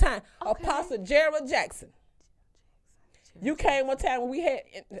came one time. Okay. Apostle Gerald Jackson. You came one time when we had,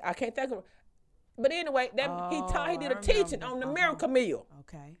 I can't think of it. But anyway, he did a teaching on the miracle meal.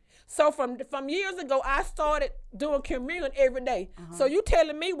 Okay. So from years ago, I started doing communion every day. So you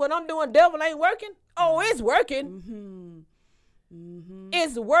telling me what I'm doing, devil ain't working? Oh, it's working.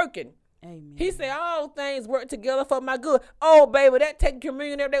 It's working. Amen. He said all things work together for my good. Oh, baby, that taking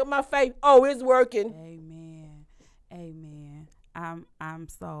communion every day with my faith. Oh, it's working. Amen. Amen. I'm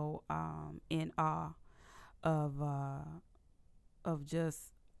so in awe of just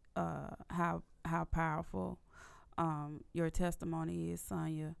how powerful your testimony is,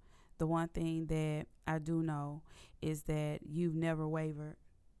 Sonya. The one thing that I do know is that you've never wavered.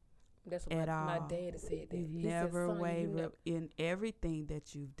 That's at what my all. daddy said that. You've He said, never "Sonya, you wavered never-" in everything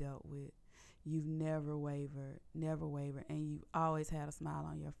that you've dealt with. You've never wavered, and you always had a smile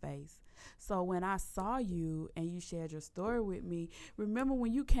on your face. So when I saw you and you shared your story with me, remember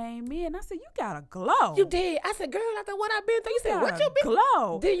when you came in, I said, you got a glow. You did. I said, girl, after what I've been through, you said, got what a you been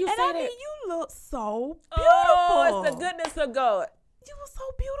glow. Did you and say I that? mean, you look so beautiful. Oh, it's the goodness of God. You were so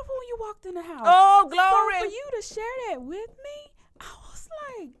beautiful when you walked in the house. Oh, So glory. for you to share that with me, I was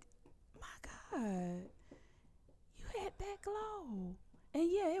like, my God, you had that glow. And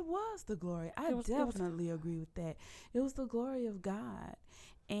yeah, it was the glory. I definitely agree with that. It was the glory of God.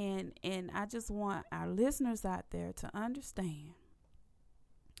 And I just want our listeners out there to understand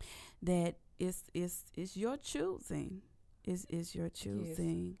that it's your choosing. It's your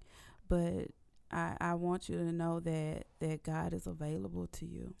choosing. Yes. But I want you to know that God is available to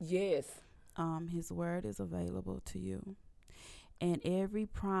you. Yes. His word is available to you. And every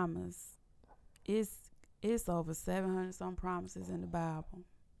promise it's over 700 some promises in the Bible.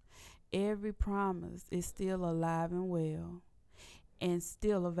 Every promise is still alive and well and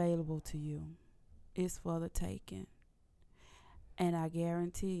still available to you. It's for the taking. And I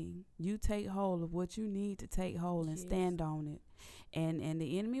guarantee you take hold of what you need to take hold and stand on it. And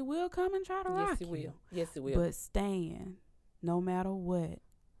the enemy will come and try to rock you. Yes, he will. But stand no matter what.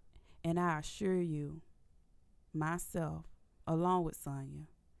 And I assure you, myself, along with Sonya,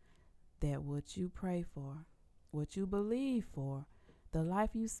 that what you pray for, what you believe for, the life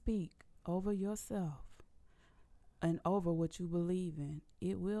you speak over yourself and over what you believe in,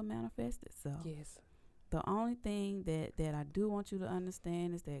 it will manifest itself. Yes. The only thing that I do want you to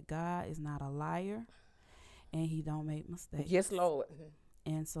understand is that God is not a liar and he don't make mistakes. Yes, Lord.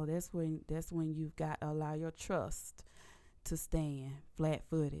 And so that's when you've got to allow your trust to stand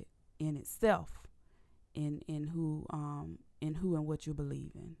flat-footed in itself, in who and what you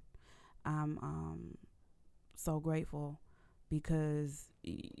believe in. I'm so grateful because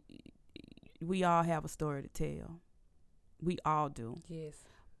we all have a story to tell. We all do. Yes.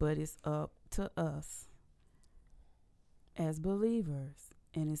 But it's up to us as believers,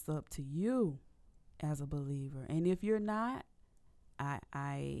 and it's up to you as a believer. And if you're not, I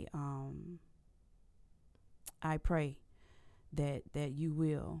pray that you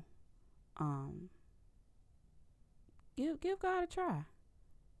will give God a try.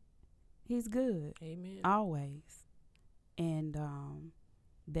 He's good. Amen. Always. And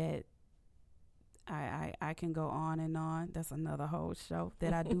that I can go on and on. That's another whole show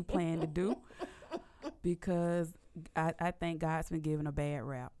that I do plan to do because I think God's been given a bad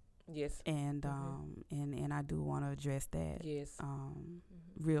rap. Yes. And and I do want to address that. Yes.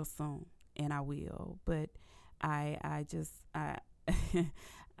 Real soon, and I will. But I just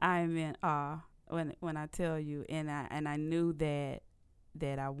I'm in awe when I tell you, and I knew that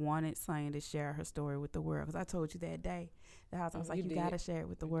I wanted Sonya to share her story with the world, because I told you that day, I was like, you got to share it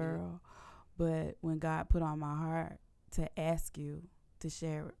with the world. But when God put on my heart to ask you to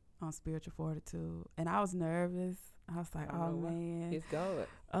share it on Spiritual Fortitude, and I was nervous. I was like, oh man. It's God.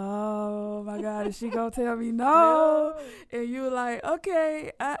 Oh my God, is she going to tell me no? And you were like,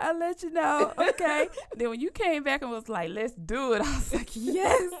 okay, I'll let you know. Okay. Then when you came back and was like, let's do it, I was like,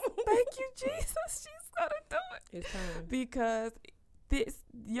 yes, thank you, Jesus. She's going to do it. It's time. Because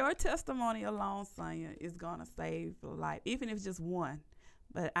your testimony alone, Sonya, is going to save a life, even if it's just one.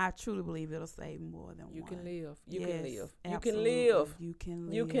 But I truly believe it'll save more than You one. can live. You Yes, can live. You absolutely. can live. You can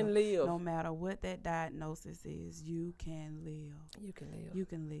live. You can live. No matter what that diagnosis is, you can live. You can live. You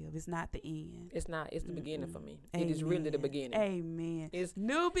can live. It's not the end. It's not. It's the beginning for me. Amen. It is really the beginning. Amen. It's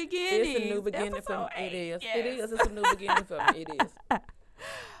new beginning. It's a new beginning for me. It is. Yes. It is. It's a new beginning for me. It is.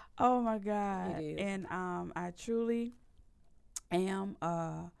 Oh my God. It is. And I truly am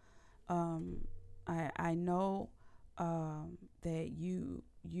I know that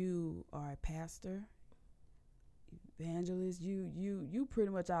you are a pastor, evangelist. You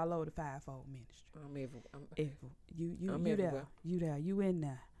pretty much all over the fivefold ministry. I'm everywhere. You I'm there. everywhere. You there. You in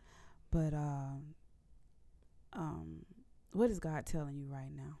there. But what is God telling you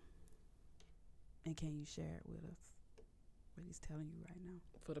right now? And can you share it with us? What He's telling you right now?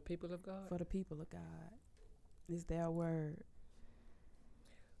 For the people of God. For the people of God. It's their word.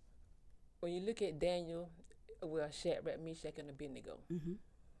 When you look at Daniel, Shadrach, Meshach, and Abednego, Mm-hmm.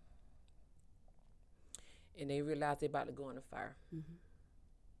 and they realized they're about to go in the fire. Mm-hmm.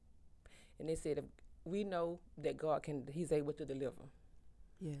 And they said, we know that God He's able to deliver.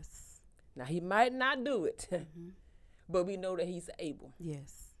 Yes. Now, He might not do it, Mm-hmm. but we know that He's able.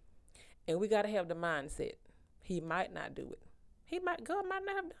 Yes. And we got to have the mindset. He might not do it. God might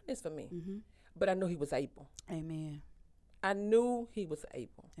not have done this for me. Mm-hmm. But I know He was able. Amen. I knew he was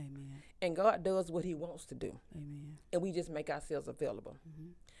able. Amen. And God does what he wants to do. Amen. And we just make ourselves available.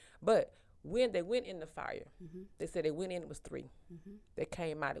 But when they went in the fire, they said they went in, it was 3. They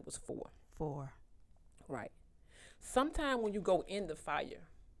came out, it was 4. 4. Right. Sometimes when you go in the fire,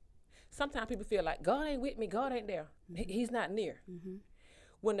 sometimes people feel like God ain't with me, God ain't there. He's not near.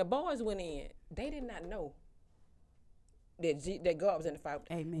 When the boys went in, they did not know that God was in the fire.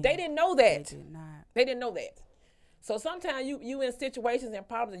 Amen. They didn't know that. They did not. They didn't know that. So sometimes you in situations and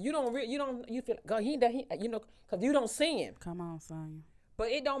problems and you feel like, God, he ain't there, because you don't see him. Come on, Sonya. But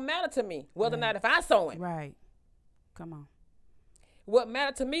it don't matter to me whether or not if I saw him. Right. Come on. What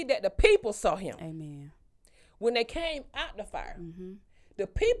mattered to me that the people saw him. Amen. When they came out the fire, the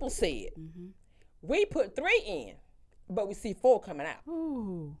people said, we put 3 in, but we see 4 coming out.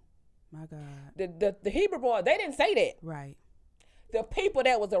 Ooh, my God. The Hebrew boys, they didn't say that. Right. The people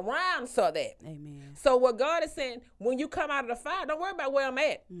that was around saw that. Amen. So what God is saying, when you come out of the fire, don't worry about where I'm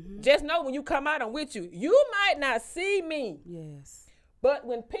at. Just know when you come out, I'm with you. You might not see me. Yes. But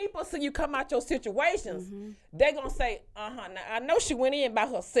when people see you come out your situations, they're going to say, now I know she went in by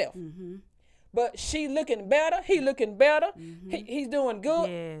herself. But she looking better. He looking better. He's doing good.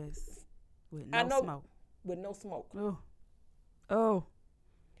 Yes. With no smoke. With no smoke. Oh. Oh.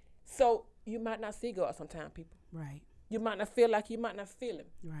 So you might not see God sometimes, people. Right. You might not feel like you might not feel him.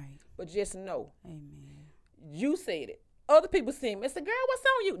 Right. But just know. Amen. You said it. Other people see him. It's a girl, what's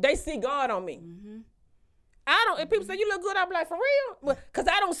on you? They see God on me. I don't, if people say, you look good, I'm like, for real? Because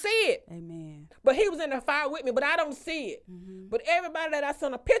I don't see it. Amen. But he was in the fire with me, but I don't see it. But everybody that I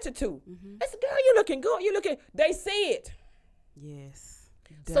sent a picture to, they said, girl, you looking good. They see it. Yes.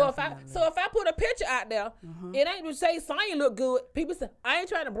 So if I put a picture out there, it ain't to say Sonya look good. People say, I ain't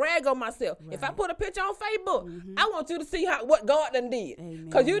trying to brag on myself. Right. If I put a picture on Facebook, I want you to see what God done did.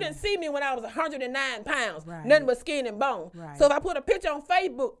 Because you didn't see me when I was 109 pounds, nothing but skin and bone. Right. So if I put a picture on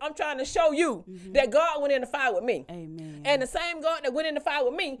Facebook, I'm trying to show you that God went in the fire with me. Amen. And the same God that went in the fire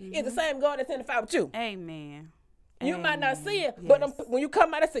with me is the same God that's in the fire with you. Amen. You might not see it, Yes. but when you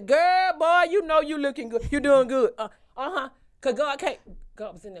come out and say, girl, boy, you know you looking good. You doing good. Because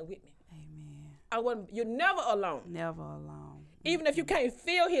God was in there with me. Amen. You're never alone. Never alone. Even if you can't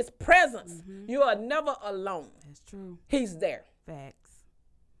feel his presence, you are never alone. That's true. He's there. Facts.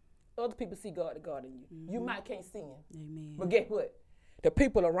 Other people see God in you. You might can't see him. Amen. But guess what? The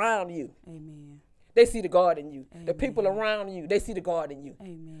people around you, Amen. they see the God in you. Amen. The people around you, they see the God in you.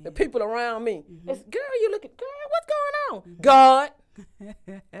 Amen. The people around me, it's, girl, what's going on? God.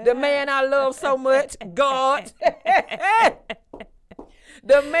 The man I love so much, God.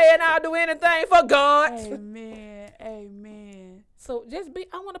 The man I'll do anything for God. Amen. Amen. So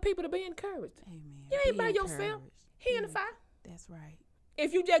I want the people to be encouraged. Amen. You ain't Be by encouraged. yourself. He in the fire. That's right.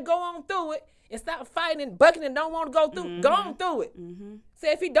 If you just go on through it and stop fighting and bucking and don't want to go through, go on through it.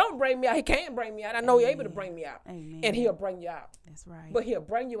 Say if he don't bring me out, he can't bring me out. I know he's able to bring me out. Amen. And he'll bring you out. That's right. But he'll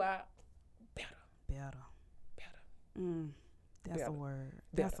bring you out better. That's Better. a word.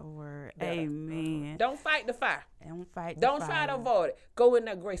 Better. That's a word. Better. Amen. Don't fight the fire. Don't fight. Don't the try to fire. avoid it. Go in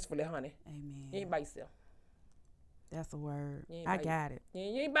there gracefully, honey. Amen. You ain't by yourself. That's a word. You ain't I by- got it.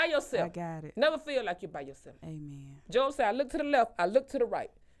 You ain't by yourself. I got it. Never feel like you're by yourself. Amen. Job said, I look to the left, I look to the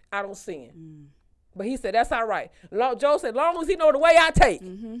right. I don't see him. But he said, that's all right. Job said, long as he know the way I take,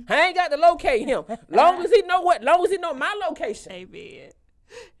 I ain't got to locate him. Long as he know my location, Amen.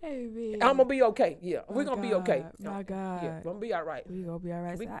 Amen. I'm going to be okay. Yeah, we're going to be okay. My God. Yeah, going to be all right. We gonna be all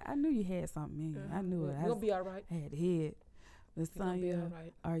right. So I knew you had something in you. I knew it. We're going to be all right. I had the head. But We're going to be Sonya, all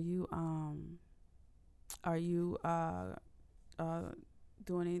right. are you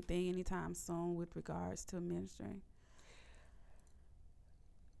doing anything anytime soon with regards to ministry?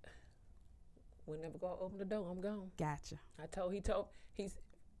 Whenever God open the door, I'm gone. Gotcha.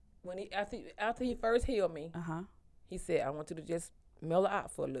 After he first healed me, he said, I want you to just mellow out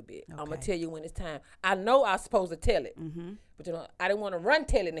for a little bit. I'm going to tell you when it's time. I know I'm supposed to tell it, but I didn't want to run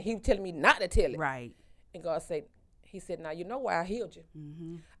tell it, and he was telling me not to tell it. Right. And God said, he said, now you know why I healed you.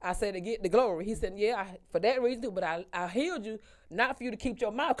 I said, to get the glory. He said, yeah, for that reason too, but I healed you not for you to keep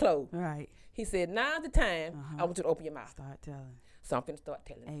your mouth closed. Right. He said, now's the time I want you to open your mouth. Start telling. So I'm finna start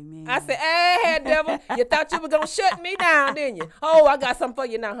telling. Amen. I said, hey, devil, you thought you were going to shut me down, didn't you? Oh, I got something for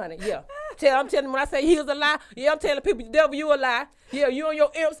you now, honey. Yeah. I'm telling when I say he was a lie, yeah, I'm telling people, devil, you a lie. Yeah, you and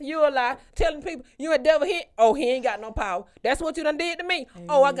your imps, you a lie. Telling people, you a devil, he ain't got no power. That's what you done did to me. Amen.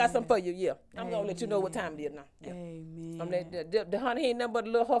 Oh, I got something for you, yeah. I'm going to let you know what time it is now. Yeah. Amen. The honey, he ain't nothing but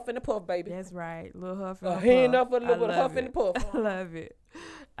a little huff and a puff, baby. That's right. Little huff and a puff. He ain't nothing but a little huff and a puff. I love it.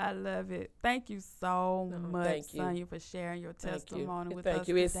 I love it. Thank you so much, thank you. Sonya, for sharing your Thank testimony you. with Thank us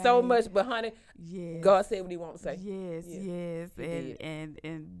you. today. It's so much, but honey, Yes. God said what He wants to say. Yes, Yeah, yes. He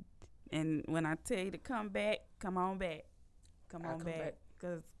did. And when I tell you to come back, come on back. Come I'll on come back. back.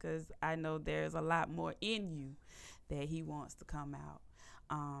 Because I know there's a lot more in you that He wants to come out.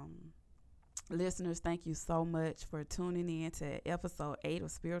 Listeners, thank you so much for tuning in to episode 8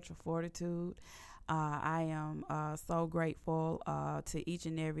 of Spiritual Fortitude. I am so grateful to each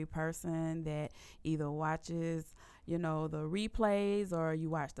and every person that either watches, the replays or you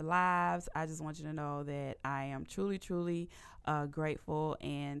watch the lives. I just want you to know that I am truly, truly grateful,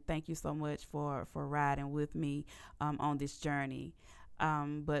 and thank you so much for riding with me on this journey.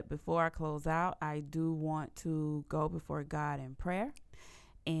 But before I close out, I do want to go before God in prayer,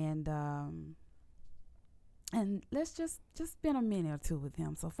 and let's just spend a minute or two with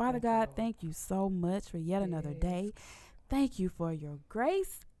Him. So, Father God, thank you so much for yet another day. Thank you for your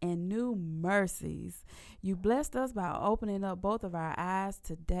grace and new mercies. You blessed us by opening up both of our eyes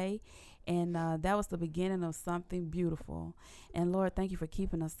today, and that was the beginning of something beautiful. And Lord, thank you for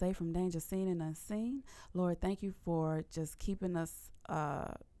keeping us safe from danger seen and unseen. Lord, thank you for just keeping us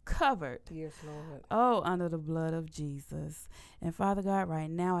covered. Yes, Lord. Oh, under the blood of Jesus. And Father God, right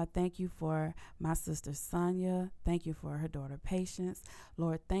now I thank you for my sister Sonya. Thank you for her daughter Patience.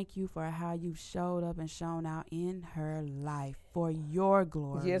 Lord, thank you for how you showed up and shown out in her life for your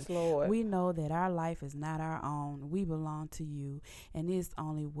glory. Yes, Lord. We know that our life is not our own. We belong to you, and it's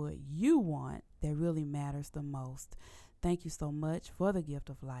only what you want that really matters the most. Thank you so much for the gift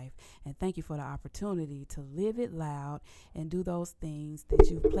of life, and thank you for the opportunity to live it loud and do those things that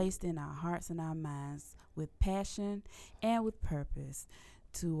you've placed in our hearts and our minds with passion and with purpose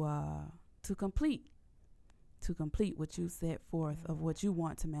to complete what you set forth of what you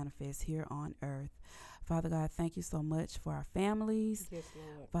want to manifest here on earth. Father God, thank you so much for our families. Yes,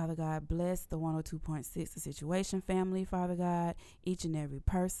 Lord. Father God, bless the 102.6 The Situation family, Father God, each and every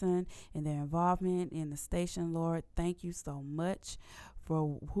person and their involvement in the station, Lord. Thank you so much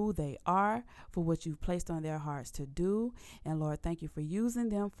for who they are, for what you've placed on their hearts to do. And Lord, thank you for using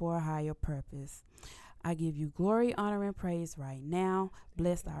them for a higher purpose. I give you glory, honor, and praise right now.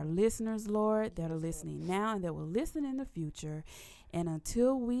 Bless our listeners, Lord, that are listening now and that will listen in the future. And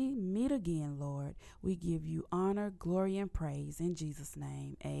until we meet again, Lord, we give you honor, glory, and praise in Jesus'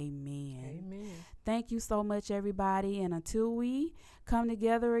 name. Amen. Amen. Thank you so much, everybody. And until we come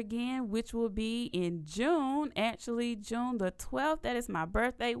together again, which will be in June, actually June the 12th. That is my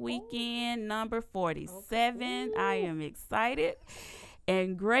birthday weekend, number 47. Okay. I am excited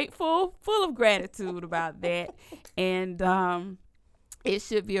and grateful, full of gratitude about that. And it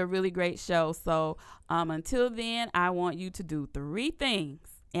should be a really great show. So until then, I want you to do 3 things.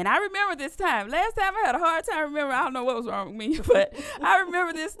 And I remember this time. Last time I had a hard time remembering. I don't know what was wrong with me, but I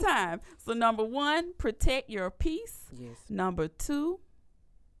remember this time. So number 1, protect your peace. Yes. Number 2,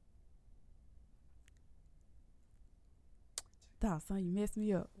 son, you messed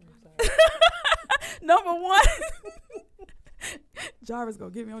me up. Number 1, Jarvis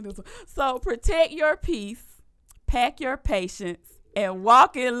gonna get me on this one. So protect your peace, pack your patience, and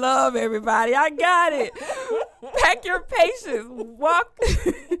walk in love, everybody. I got it. Pack your patience,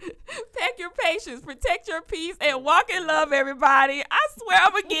 pack your patience, protect your peace, and walk in love, everybody. I swear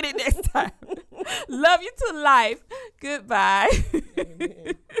I'm gonna get it next time. Love you to life. Goodbye.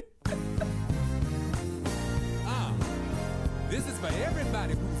 This is for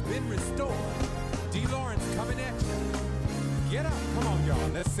everybody who's been restored. D. Lawrence coming at you. Get up. Come on, y'all.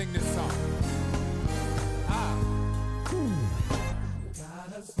 Let's sing this song.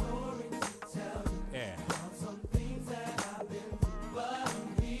 Got a story to tell you. Yeah. About some things that I've been through, but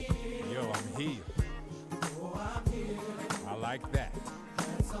I'm here. Yo, I'm here. Oh, I'm here. I like that.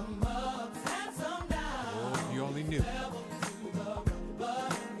 Had some ups and some downs. Oh, if you only knew. Level to the run,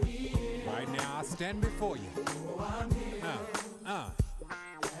 but I'm here. Right now, I stand before you. Oh, I'm here.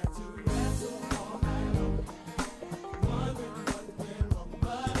 Had to wrestle all night long. Wondering what went wrong,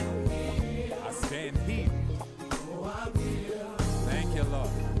 but I'm here. I stand here. Oh, I'm here. Thank you, Lord.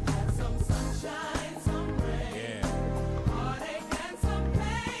 Had some sunshine, some rain. Yeah. Heartache and some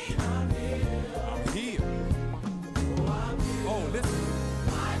pain. I'm here. I'm here. Oh, I'm here. Oh, listen.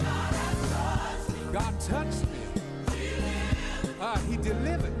 My God has touched me. God touched me. He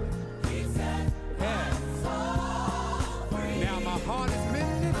delivered. He said, Yeah. so free. Now my heart is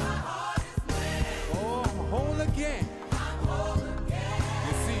mended. My heart is made. Oh, I'm whole again. I'm whole again.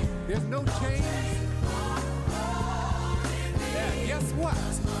 You see, there's no change. Yeah, guess what?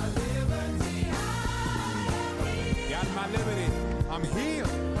 My liberty, I am here. Got my liberty. I'm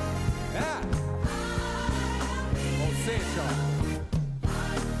healed. Yeah. Oh, say it, y'all.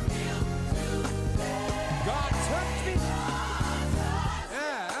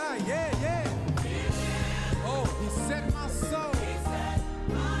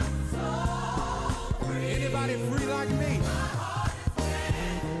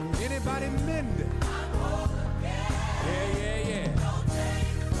 Anybody mending? Yeah, yeah, yeah.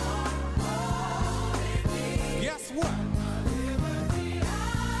 Guess what?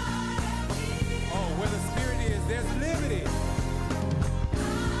 Oh, where the Spirit is, there's liberty.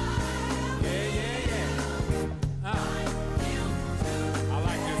 Yeah, yeah, yeah. I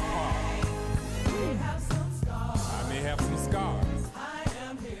like this part. I may have some scars,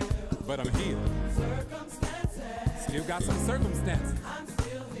 but I'm healed. Still got some circumstances,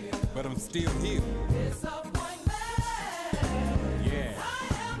 but I'm still healed. Yeah.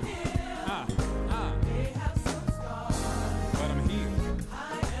 But I'm healed.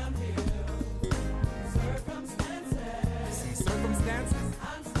 Some circumstances,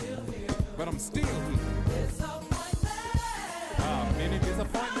 but I'm still healed. Many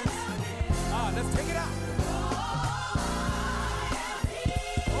disappointments. Let's take it out.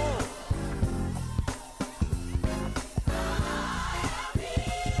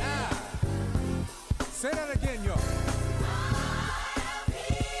 Say that again, yo.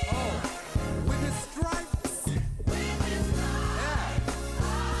 Oh, with his stripes. Yeah.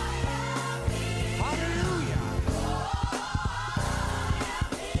 Hallelujah.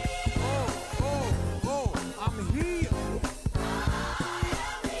 Oh, I'm healed.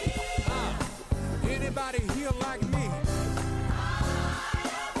 Anybody healed like me?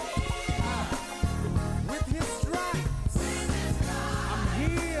 With his stripes. I'm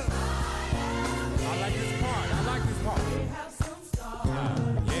healed. I like this part.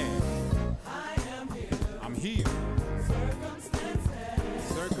 Yeah. I'm healed.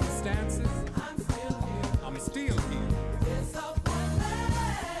 Circumstances. I'm still healed.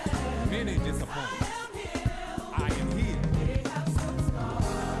 Many disappointments. I am healed.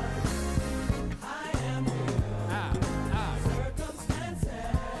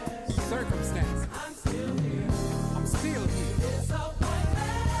 Circumstances. I'm still healed.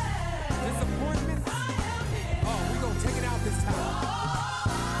 Disappointments. Oh, we're gonna take it out this time.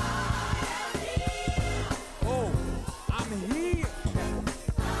 Oh, I'm healed.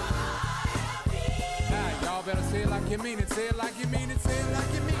 Y'all better say it like you mean it. Say it like you mean it. Say it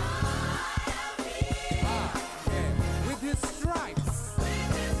like you mean it. Yeah. With his stripes.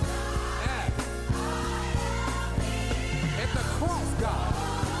 Yeah. At the cross, God.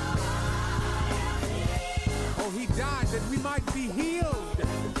 Oh, he died that we might be healed.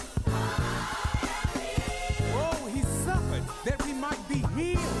 Oh, he suffered that we might be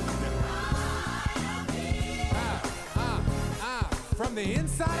healed. From the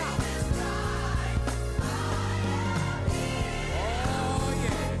inside out. Oh,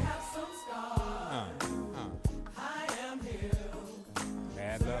 yeah.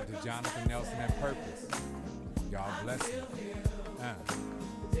 Mad love to Jonathan Nelson at Purpose. Y'all bless him.